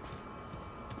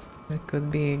 There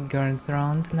could be guards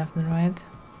around left and right.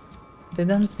 They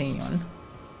don't see anyone.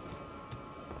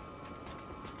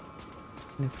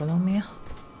 Can you follow me?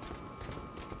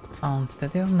 Oh,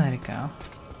 Statue of America.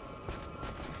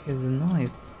 Here's a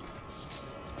noise.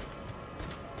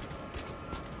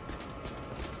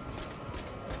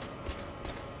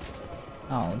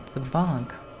 Oh, it's a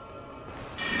bug.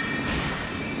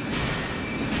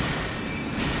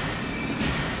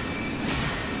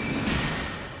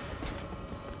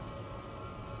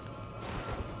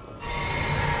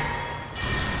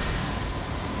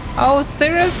 Oh,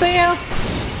 seriously?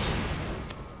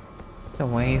 The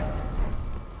waste.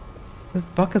 This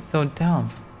bug is so dumb.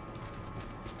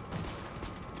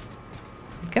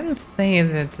 I can't say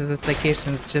that this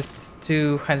location is just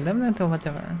too high level or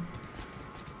whatever.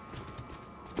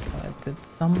 But at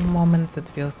some moments it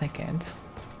feels like it.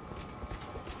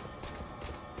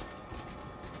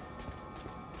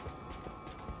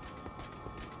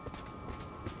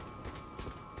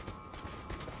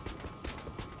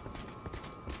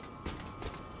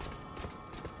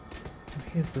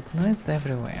 Here's this noise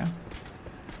everywhere.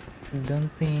 Don't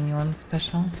see anyone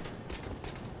special.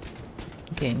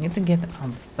 Okay, I need to get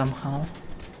up somehow.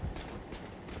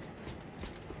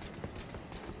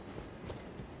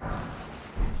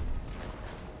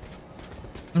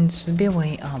 It should be a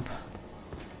way up.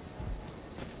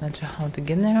 Not sure how to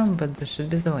get there, but there should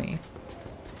be the way.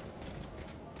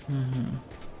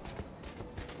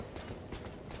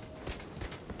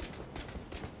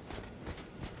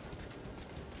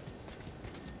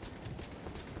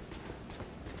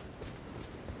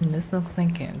 This looks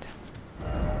like it.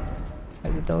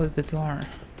 As it always the door.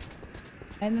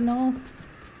 I don't know.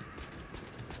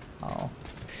 Oh.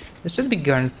 There should be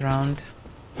guards around.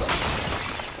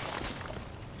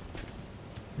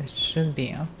 There should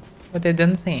be, but I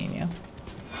don't see any.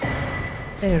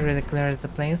 They really cleared the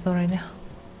place already.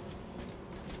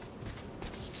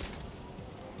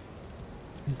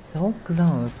 It's so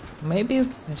closed. Maybe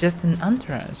it's just an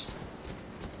entourage.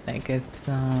 Like it's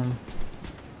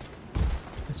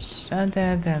shut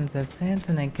it and that's it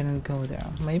and I cannot go there.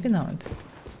 Maybe not.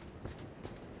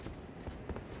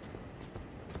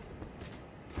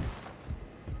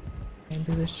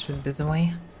 Maybe this should be the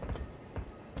way.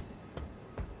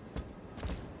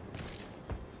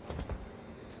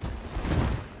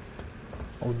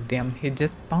 Oh damn, he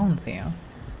just spawned here.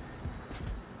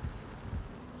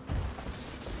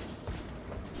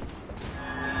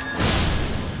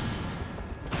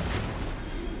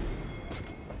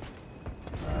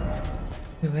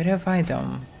 Rare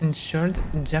item. Insured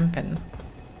jumping.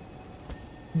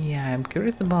 Yeah, I'm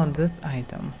curious about this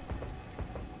item.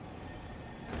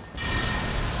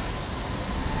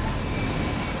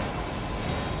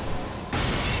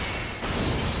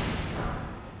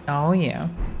 Oh yeah.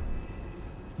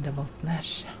 Double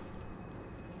slash.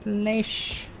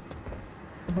 Slash.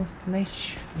 Double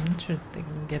slash. Interesting.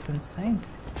 Get inside.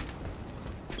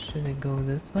 Should I go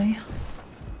this way?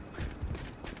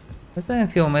 That's why I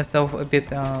feel myself a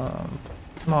bit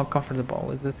more comfortable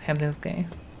with this headless guy.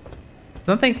 It's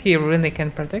not like he really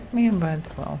can protect me, but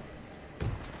well,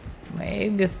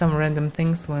 maybe some random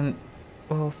things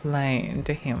will fly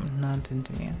into him, not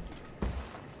into me.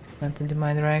 Not into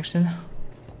my direction.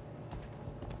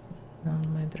 It's not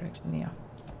my direction, yeah.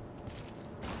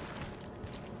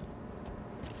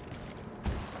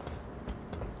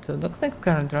 So it looks like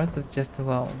current route is just,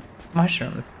 well,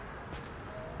 mushrooms.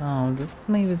 Oh, this is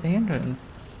maybe the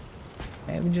entrance.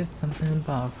 Maybe just something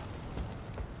above.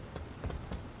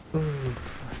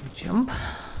 Oof, jump.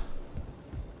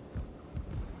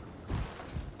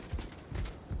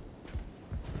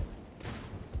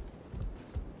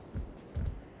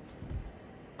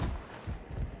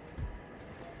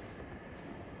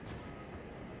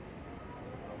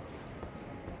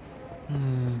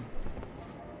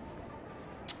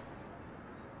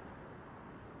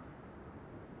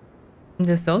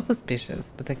 This is so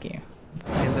suspicious, but okay, let's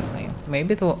try the plane.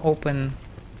 Maybe it will open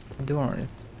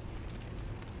doors.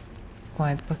 It's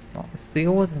quite possible. A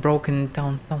seal was broken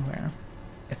down somewhere.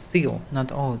 A seal,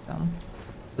 not all of them.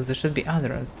 So there should be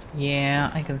others. Yeah,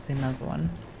 I can see another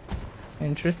one.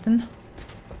 Interesting.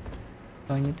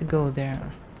 So I need to go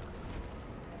there.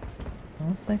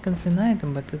 Also I can see an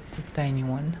item, but it's a tiny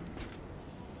one.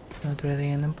 Not really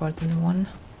an important one.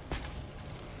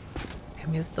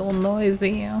 Damn, you're so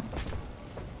noisy.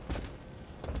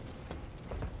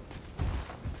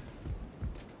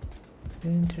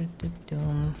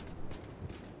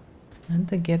 And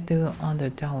to get to other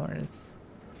towers.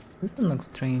 This one looks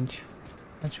strange.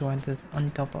 Not sure what is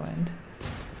on top of it.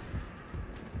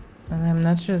 And I'm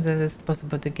not sure that it's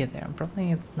possible to get there.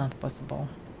 Probably it's not possible.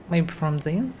 Maybe from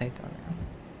the inside area.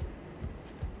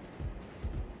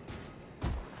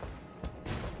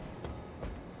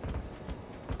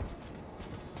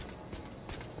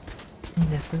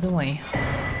 This is a way.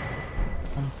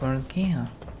 Some sort of key.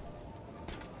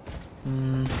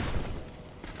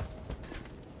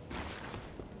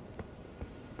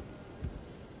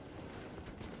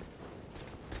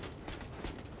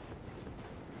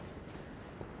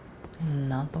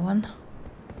 Another one.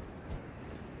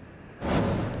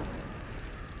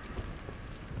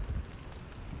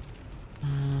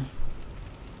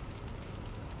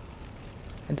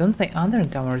 I don't see other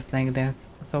towers like this,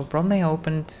 so probably I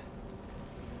opened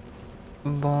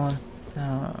both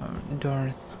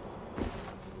doors.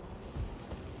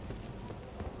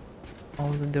 All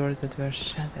the doors that were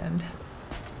shattered.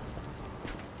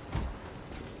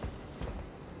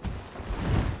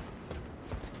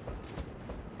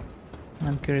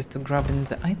 I'm curious to grab in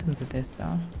the items that I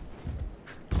saw.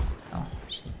 Oh,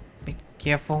 should be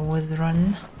careful with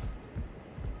run.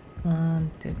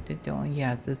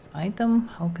 Yeah, this item,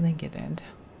 how can I get it?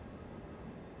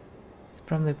 It's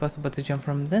probably possible to jump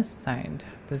from this side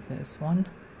to this one.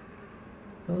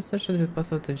 It also should be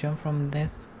possible to jump from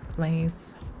this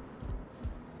place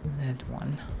to that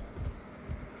one.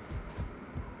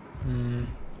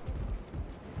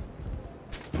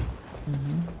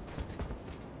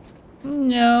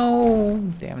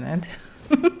 No, damn it.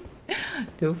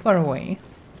 Too far away.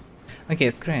 Okay,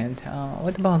 screw it.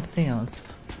 What about seals?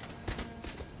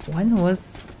 One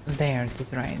was there to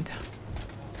the right.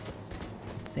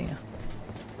 Let's see.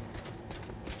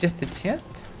 It's just a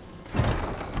chest?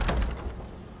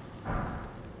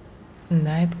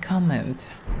 Night comment.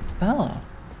 Spell.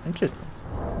 Interesting.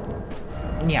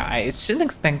 Yeah, I shouldn't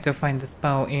expect to find a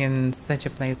spell in such a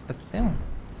place, but still.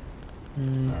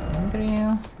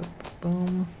 Andrea.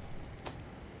 Boom.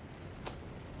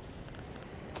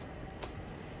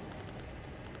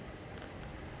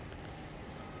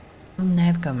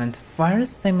 Night comment. Fire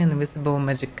semi-invisible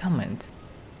magic comment.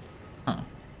 Huh.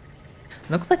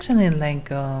 Looks actually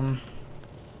like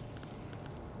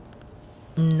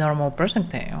normal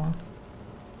projectile.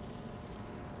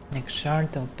 Like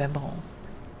shard or pebble.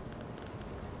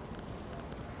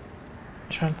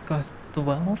 Shard costs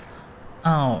 12?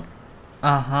 Oh.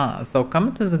 So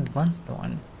comment is advanced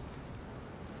one.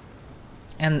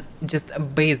 And just a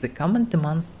basic comment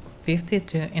demands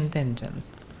 52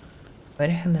 intelligence.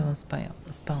 Very high level spell.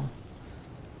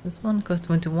 This one costs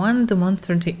 21, demand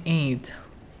 38.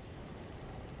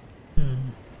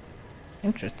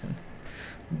 Interesting.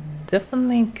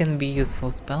 Definitely can be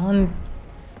useful spell in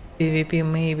PvP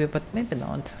maybe, but maybe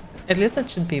not. At least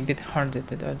it should be a bit harder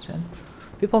to dodge it.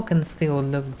 People can still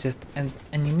look just at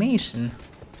animation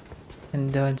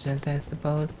and dodge it, I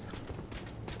suppose.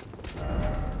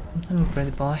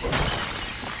 Incredible.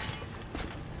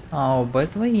 Oh, by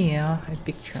the way, yeah, a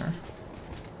picture.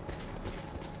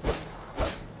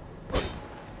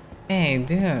 Hey,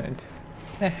 dude. What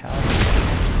the hell?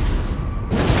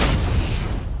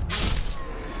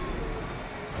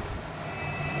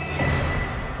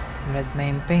 Red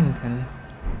main painting.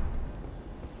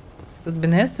 It would be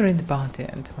nice to read about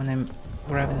it when I'm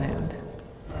grabbing it.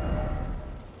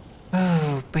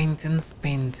 Oh, paintings.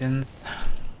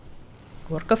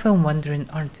 Work of a wandering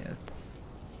artist.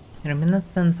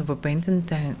 Reminiscence of a painting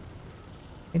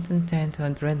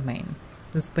titled Red Mane.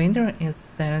 This painter is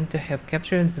said to have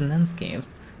captured the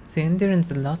landscapes seen during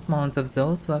the last moments of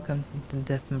those welcomed to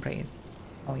death's embrace.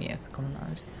 Oh yes,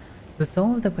 collage. The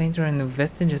soul of the painter and the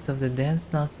vestiges of the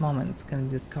dead's last moments can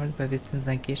be discovered by visiting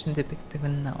the location depicted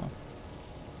even now.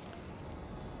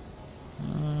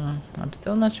 I'm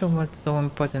still not sure what's so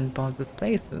important about these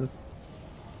places.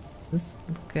 This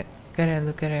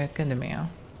Lucare Academy.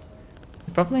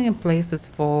 Probably places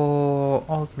for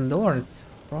all the lords.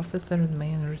 Professor and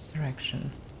main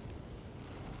resurrection.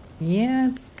 Yeah,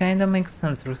 it kinda makes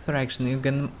sense. Resurrection. You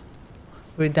can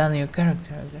redone your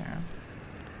character there.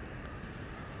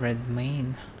 Red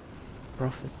main.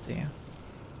 Prophecy.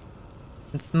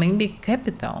 It's maybe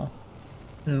capital.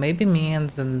 And maybe me and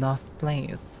the lost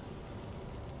place.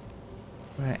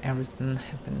 Where everything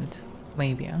happened.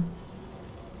 Maybe.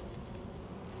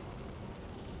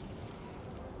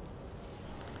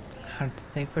 Hard to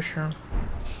say for sure.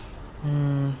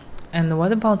 And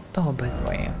what about spell, by the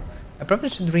way? I probably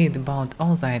should read about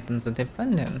all the items that I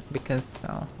found in, because,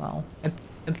 well, it's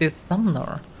at least some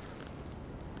lore.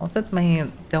 Also, it may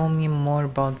tell me more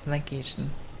about the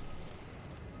location.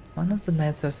 One of the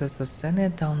night sources of Selia,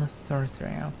 town of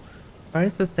Sorcery. Where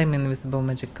is the same invisible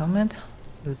magic comment?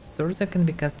 The sorcerer can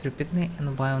be cast repeatedly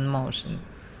and while in motion,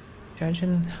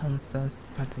 charging enhances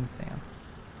potency.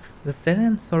 The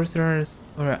Selian sorcerers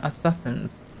were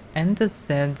assassins, and it is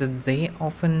said that they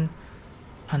often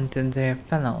hunted their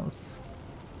fellows.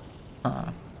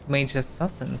 Mage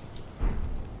assassins.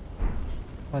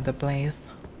 What a place.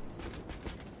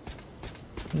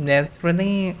 That's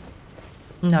really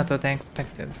not what I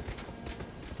expected.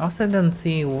 Also, I don't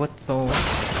see what's so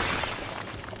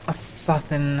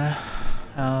assassin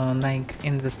like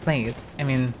in this place. I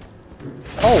mean,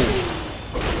 oh!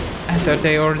 I thought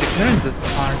I already cleared this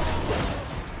part.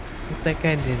 Looks like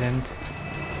I didn't.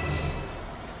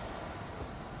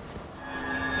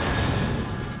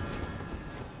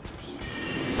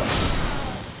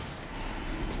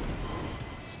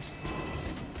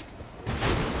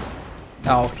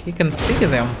 Oh, he can see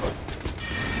them.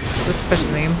 It's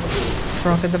especially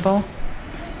profitable.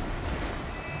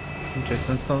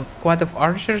 Interesting. So, squad of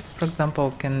archers, for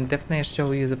example, can definitely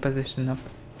show you the position of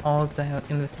all the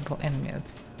invisible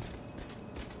enemies.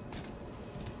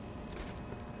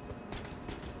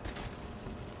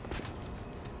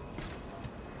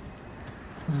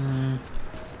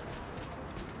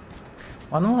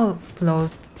 One was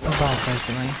closed above,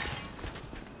 actually.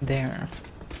 There.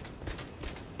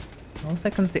 Also,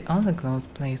 I can see other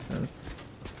closed places.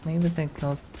 Maybe they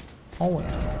closed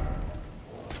always.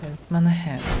 There's one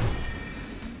ahead.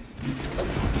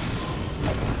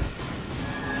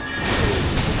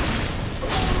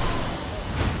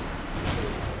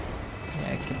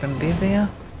 Yeah, keep him busy.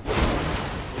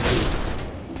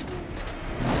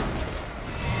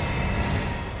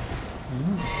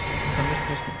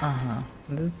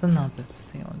 This is another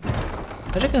sealed.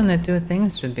 Logic only two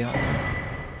things should be opened.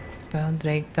 Spell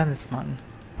Drake Talisman.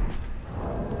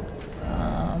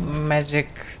 Magic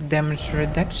damage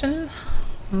reduction?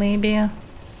 Maybe?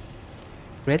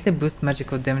 Greatly boost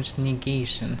magical damage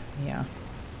negation. Yeah.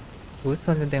 Boost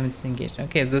all the damage negation.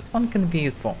 Okay, this one can be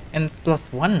useful. And it's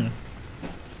 +1.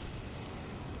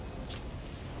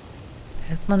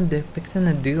 This one depicting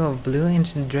a duo of blue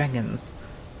ancient dragons.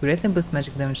 Greatly boosts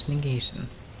magic damage negation.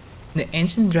 The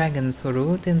ancient dragons who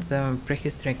ruled in the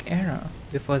prehistoric era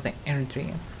before the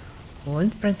Erdtree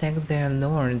would protect their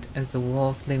lord as a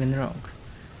wolf living rogue.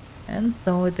 And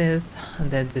so it is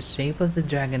that the shape of the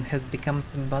dragon has become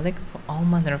symbolic of all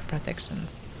manner of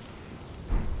protections.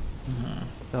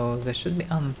 So there should be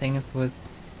other things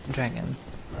with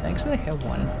dragons. I actually have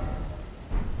one.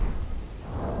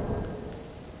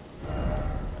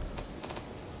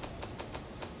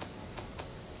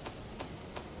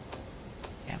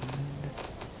 Yeah,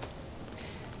 this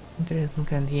interesting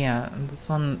kind. Yeah, this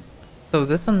one. So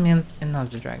this one means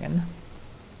another dragon.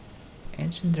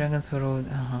 Ancient dragons who ruled.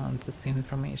 It's the same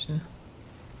information.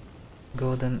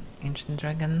 Golden ancient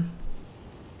dragon.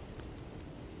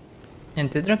 And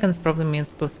 2 dragons probably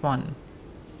means +1.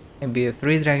 Maybe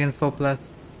 3 dragons for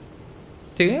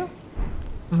 +2?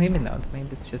 Maybe not. Maybe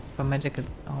it's just for magic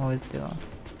it's always dual.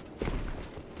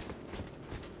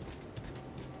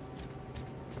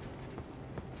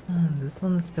 This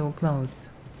one is still closed.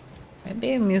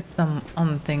 Maybe I missed some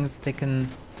on things they can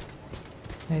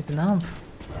tighten up.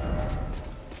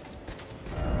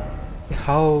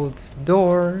 Behold,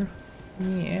 door.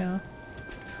 Yeah.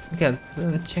 Okay,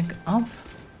 let's check up.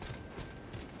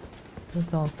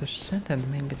 It's also shuttered.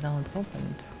 Maybe now it's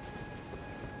opened.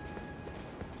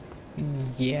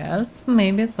 Yes,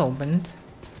 maybe it's opened.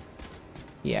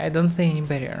 Yeah, I don't see any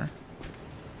barrier.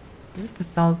 Is it the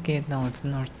south gate? No, it's the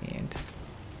north gate.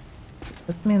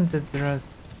 This means that there is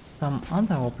some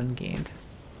other open gate.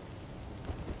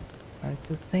 Hard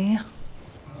to say.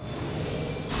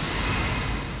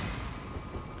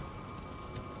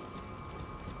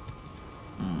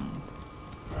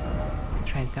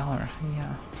 Try tower,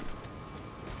 yeah.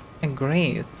 A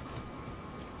grace.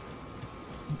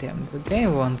 Damn, the guy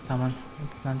wants someone.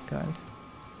 It's not good.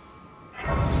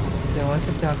 They want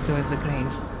to talk to the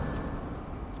grace.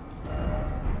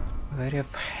 Very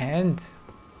of hand.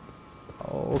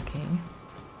 Okay.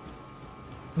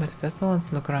 But first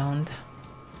let's look around.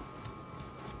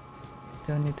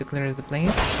 Still need to clear the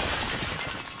place.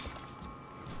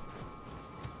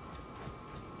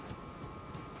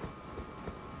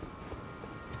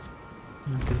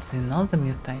 I can see another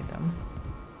missed item.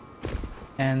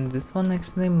 And this one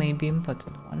actually may be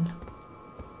important one.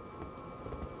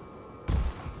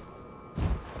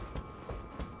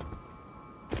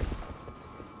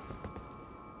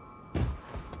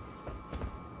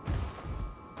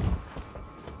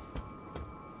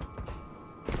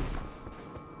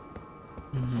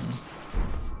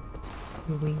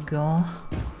 Here we go.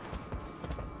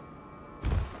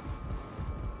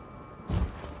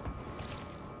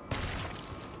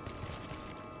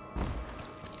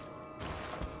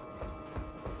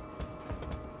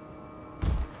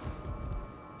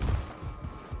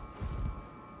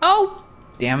 Oh!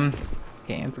 Damn.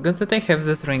 Okay, it's good that I have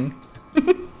this ring.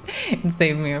 It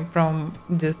saved me from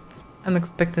just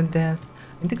unexpected death.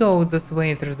 I need to go this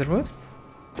way through the roofs.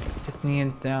 Just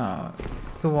need to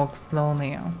walk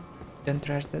slowly. Don't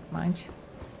rush that much.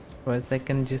 Otherwise I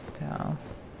can just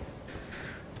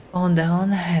fall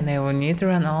down and I will need to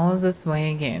run all this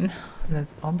way again.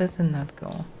 That's obviously not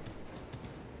cool.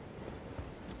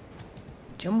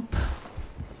 Jump.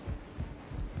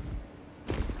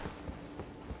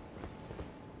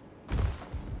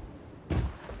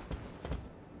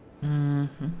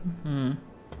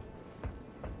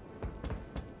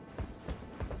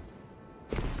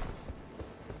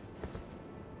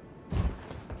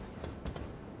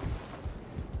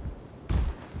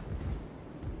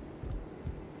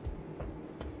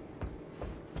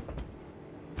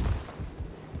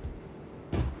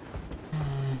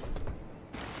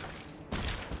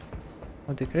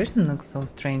 The decoration looks so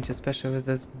strange, especially with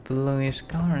these bluish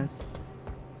colors.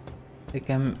 Like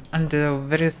I'm under a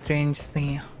very strange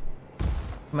sea.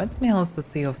 Reminds me also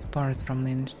Sea of Spores from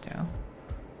Lynch too.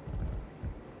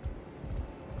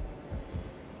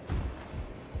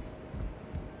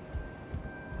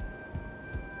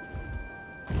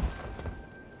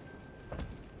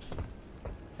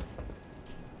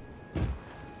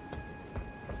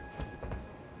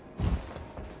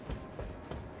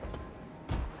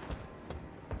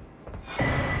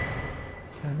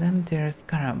 Then there's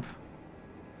Scarab.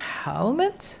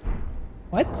 Helmet?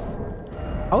 What?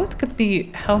 How it could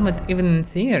be helmet even in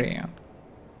theory?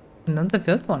 Not the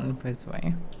first one, by the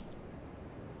way.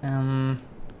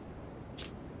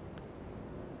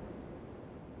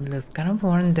 The Scarab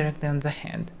worn directly on the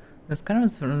head. The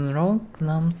Scarabs roll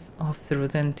clumps of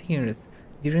throat and tears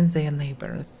during their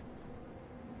labors.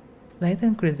 Slight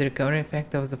increase the recovery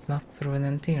effect of the flask through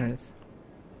and tears,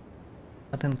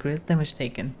 but increase damage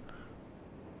taken.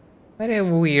 Very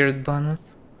weird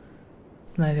bonus.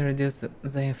 Slightly reduce the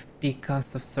FP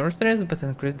cost of sorcerers, but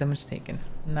increase damage taken.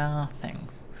 No,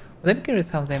 thanks. But I'm curious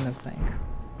how they look like.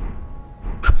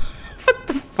 What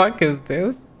the fuck is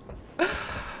this?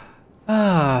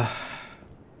 Ah.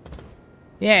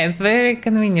 Yeah, it's very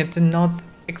convenient to not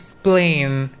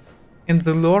explain in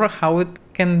the lore how it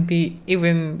can be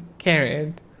even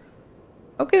carried.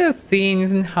 How can I see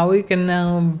anything? How you can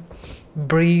now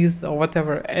breathe or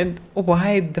whatever? And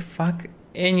why the fuck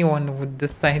anyone would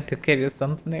decide to carry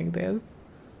something like this?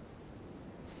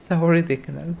 So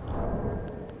ridiculous.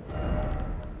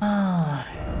 Ah,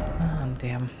 oh,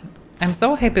 damn. I'm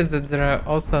so happy that there are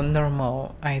also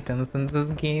normal items in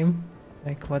this game.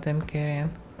 Like what I'm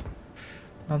carrying.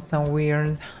 Not some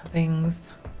weird things.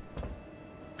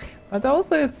 But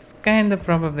also it's kinda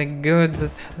probably good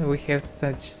that we have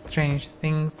such strange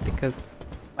things because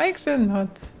why actually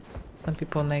not? Some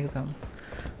people like them.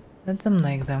 Let them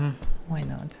like them. Why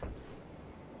not?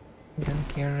 I don't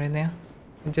care really.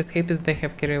 I'm just happy they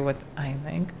have carry what I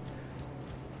like.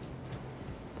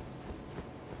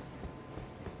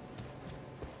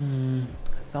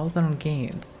 Southern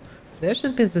gates. There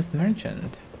should be this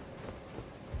merchant.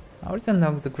 I already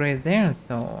unlocked the grade there,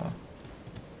 so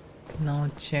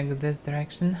now check this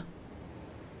direction.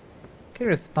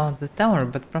 Curious about this tower,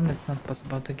 but probably it's not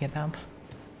possible to get up.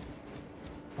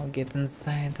 I'll get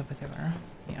inside or whatever.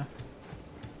 Yeah.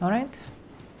 Alright.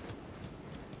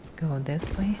 Let's go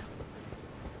this way.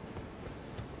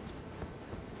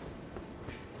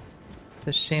 It's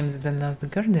a shame that the last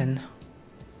garden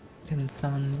and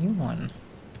some new one.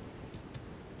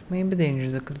 Maybe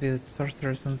dangerous there could be the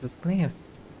sorcerers on the cliffs.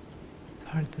 It's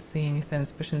hard to see anything,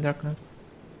 especially in darkness.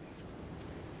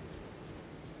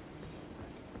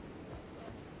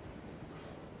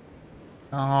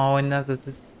 Oh, another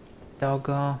this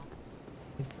doggo.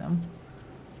 It's them.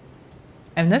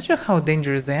 I'm not sure how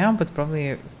dangerous they are, but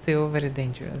probably still very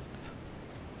dangerous.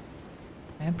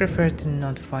 I prefer to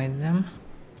not fight them.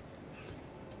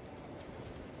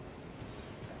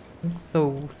 Looks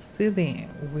so silly,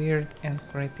 weird, and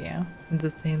creepy at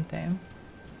the same time.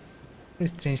 Very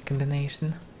strange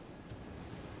combination.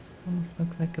 Almost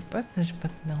looks like a passage,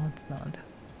 but no, it's not.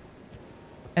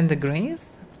 And the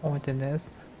grace? What it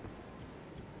is?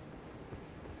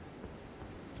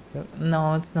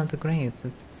 No, it's not a grace,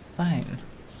 it's a sign.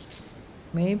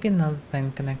 Maybe another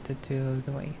sign connected to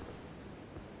the way.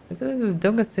 So this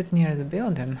dog is sitting near the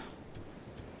building.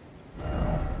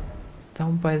 It's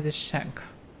down by the shack.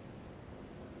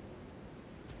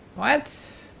 What?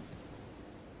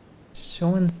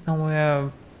 Showing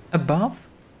somewhere above?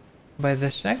 By the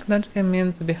shack? That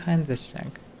means behind the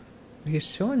shack. He's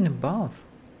showing above.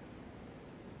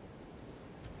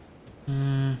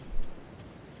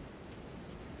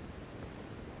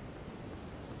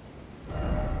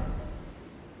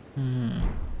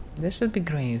 There should be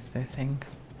grace, I think.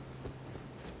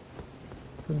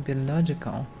 Would be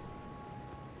logical.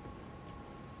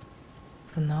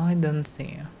 For now I don't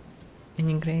see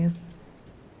any grace.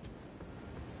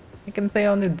 I can say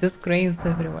only disgrace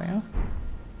everywhere.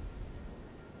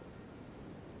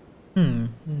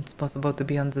 It's possible to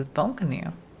be on this balcony.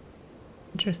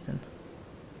 Interesting.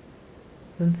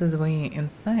 This is way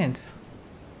inside.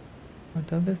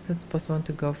 But obviously it's possible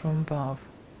to go from above.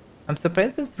 I'm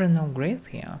surprised that there are no grace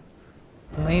here.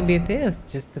 Maybe it is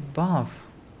just above.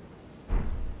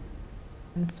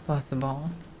 It's possible.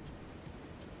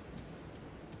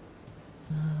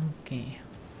 Okay.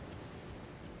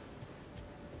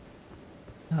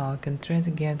 Oh, I can try to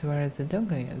get where the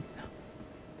doggo is.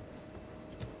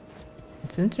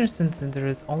 It's interesting that there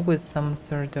is always some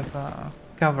sort of a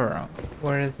cover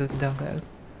where this dog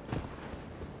is.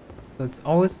 So it's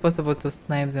always possible to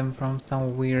snipe them from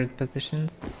some weird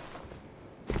positions.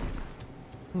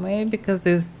 Maybe because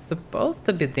it's supposed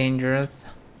to be dangerous.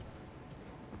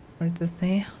 Hard to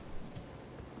say.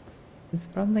 This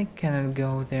probably cannot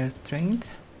go there straight.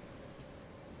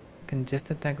 You can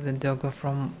just attack the doggo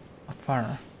from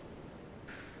afar.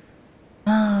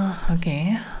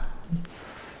 Okay.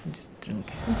 Let's just drink.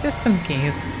 Just in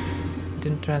case.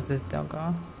 Don't trust this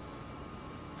doggo.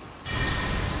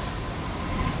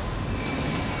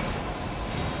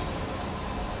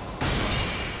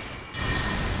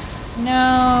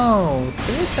 No!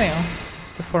 Seriously?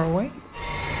 It's too far away?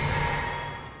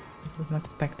 It was not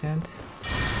expected.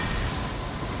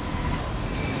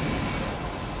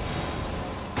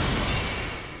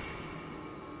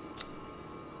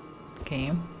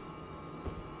 Okay.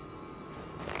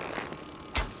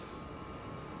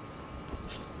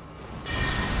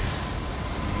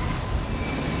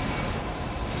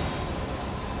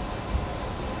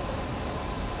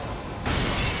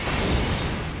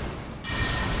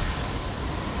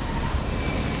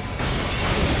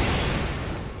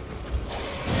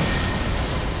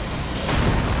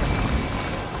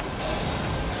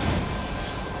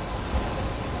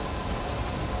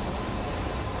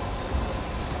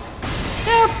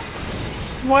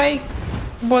 Why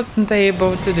wasn't I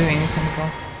able to do anything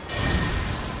wrong?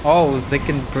 Oh, they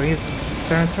can breathe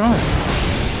spirit rune.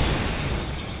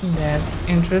 That's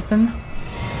interesting.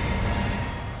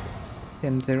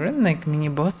 Damn, they're in like mini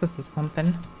bosses or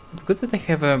something. It's good that I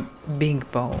have a big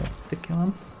bow to kill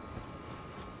him.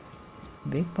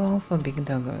 Big bow for big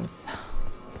doggos.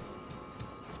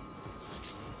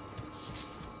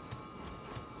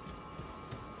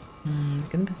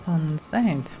 Can be someone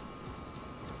inside.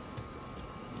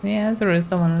 Yeah, there is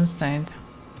someone inside.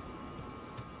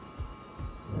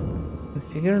 The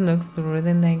figure looks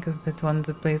really like that one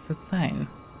that plays a sign.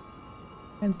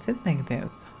 It's it like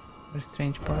this. Very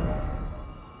strange pose.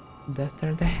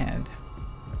 Duster the head.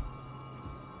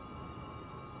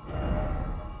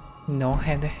 No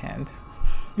head ahead.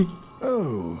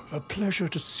 Oh, a pleasure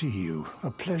to see you.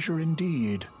 A pleasure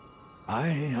indeed. I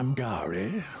am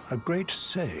Gari, a great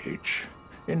sage.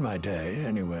 In my day,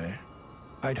 anyway.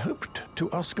 I'd hoped to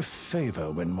ask a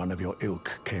favor when one of your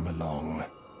ilk came along.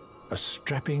 A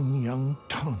strapping young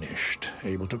tarnished,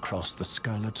 able to cross the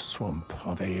scarlet swamp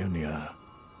of Aeonia.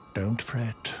 Don't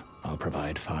fret, I'll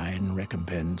provide fine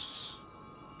recompense.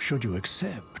 Should you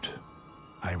accept,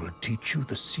 I will teach you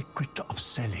the secret of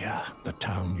Selia, the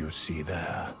town you see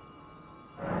there.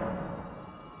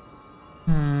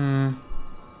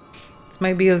 It's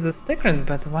maybe as a secret,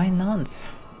 but why not?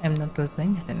 I'm not losing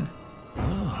anything.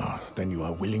 Ah, then you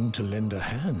are willing to lend a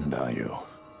hand, are you?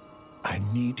 I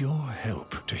need your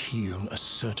help to heal a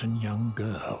certain young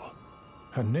girl.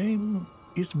 Her name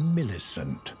is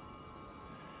Millicent.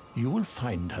 You will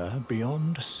find her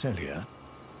beyond Selia,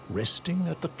 resting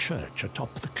at the church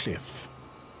atop the cliff,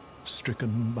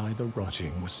 stricken by the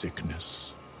rotting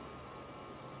sickness.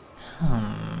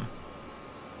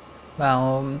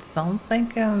 Well, it sounds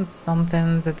like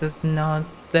something that is not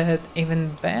that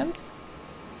even bad.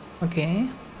 Okay.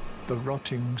 The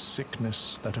rotting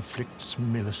sickness that afflicts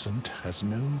Millicent has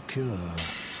no cure.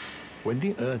 When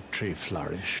the Erd Tree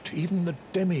flourished, even the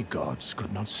demigods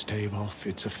could not stave off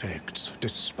its effects,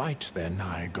 despite their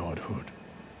nigh godhood.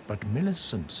 But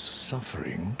Millicent's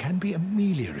suffering can be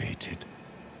ameliorated.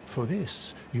 For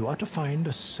this, you are to find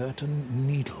a certain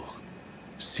needle.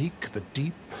 Seek the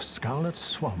deep scarlet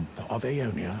swamp of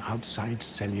Aeonia outside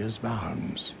Celia's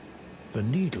bounds. The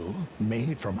needle,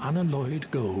 made from unalloyed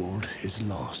gold, is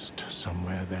lost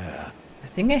somewhere there. I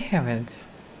think I have it.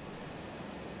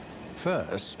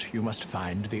 First, you must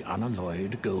find the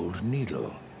unalloyed gold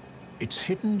needle. It's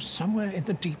hidden somewhere in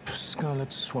the deep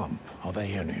scarlet swamp of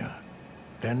Aeonia.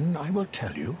 Then I will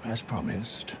tell you, as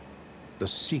promised, the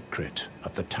secret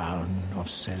of the town of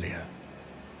Selia.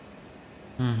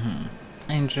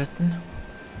 Interesting.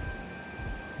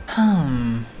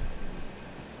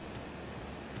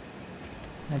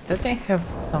 I thought I have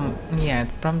some... Yeah,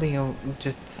 it's probably you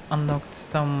just unlocked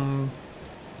some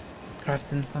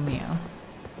crafting for me.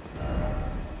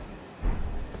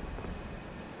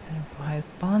 High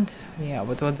spawn? Yeah,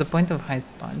 but what's the point of high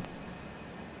spawn?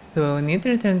 So we need to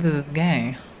return to this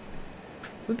guy.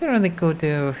 It would be really cool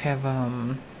to have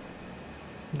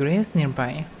graves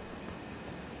nearby.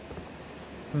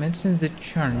 Mentions the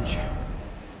church.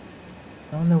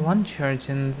 Only one church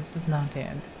and this is not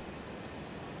it.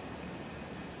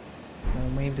 So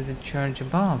maybe the church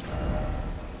above.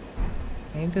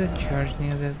 Maybe the church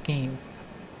near these gates.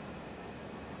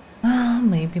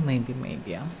 Maybe.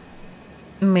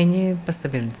 Many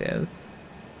possibilities.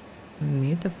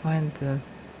 Need to find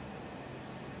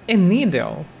a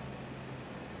needle.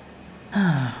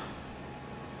 It's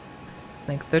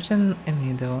like searching a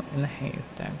needle in a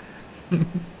haystack.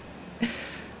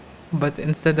 But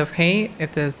instead of hay,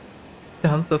 it is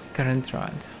tons of current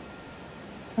rod.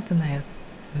 What a nice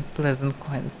and pleasant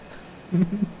quest.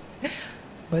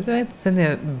 By the way, it's in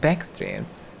the back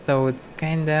streets, so it's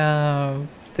kinda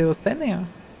still Selia.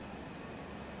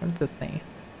 Hard to say.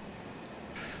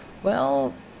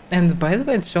 Well, and by the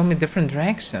way, it showed me different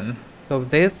direction. So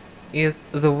this is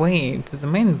the way to the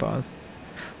main boss.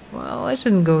 Well, I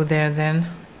shouldn't go there then.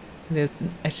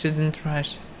 I shouldn't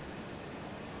rush.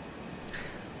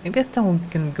 Maybe I still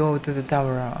can go to the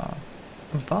tower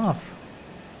above.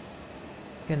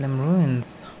 Get them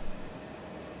ruins.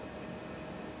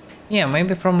 Yeah,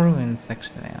 maybe from ruins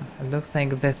actually. It looks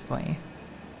like this way.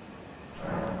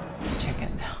 Let's check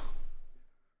it.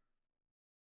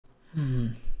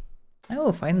 I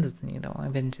will find this needle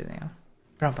eventually.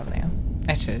 Probably.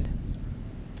 I should.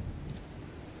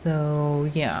 So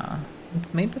yeah,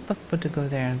 it's maybe possible to go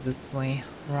there this way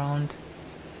around.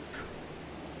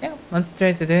 Yeah, let's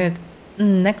try to do it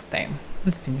next time.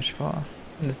 Let's finish for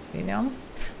this video.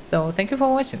 So thank you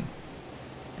for watching.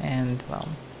 And well,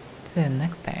 see you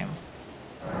next time.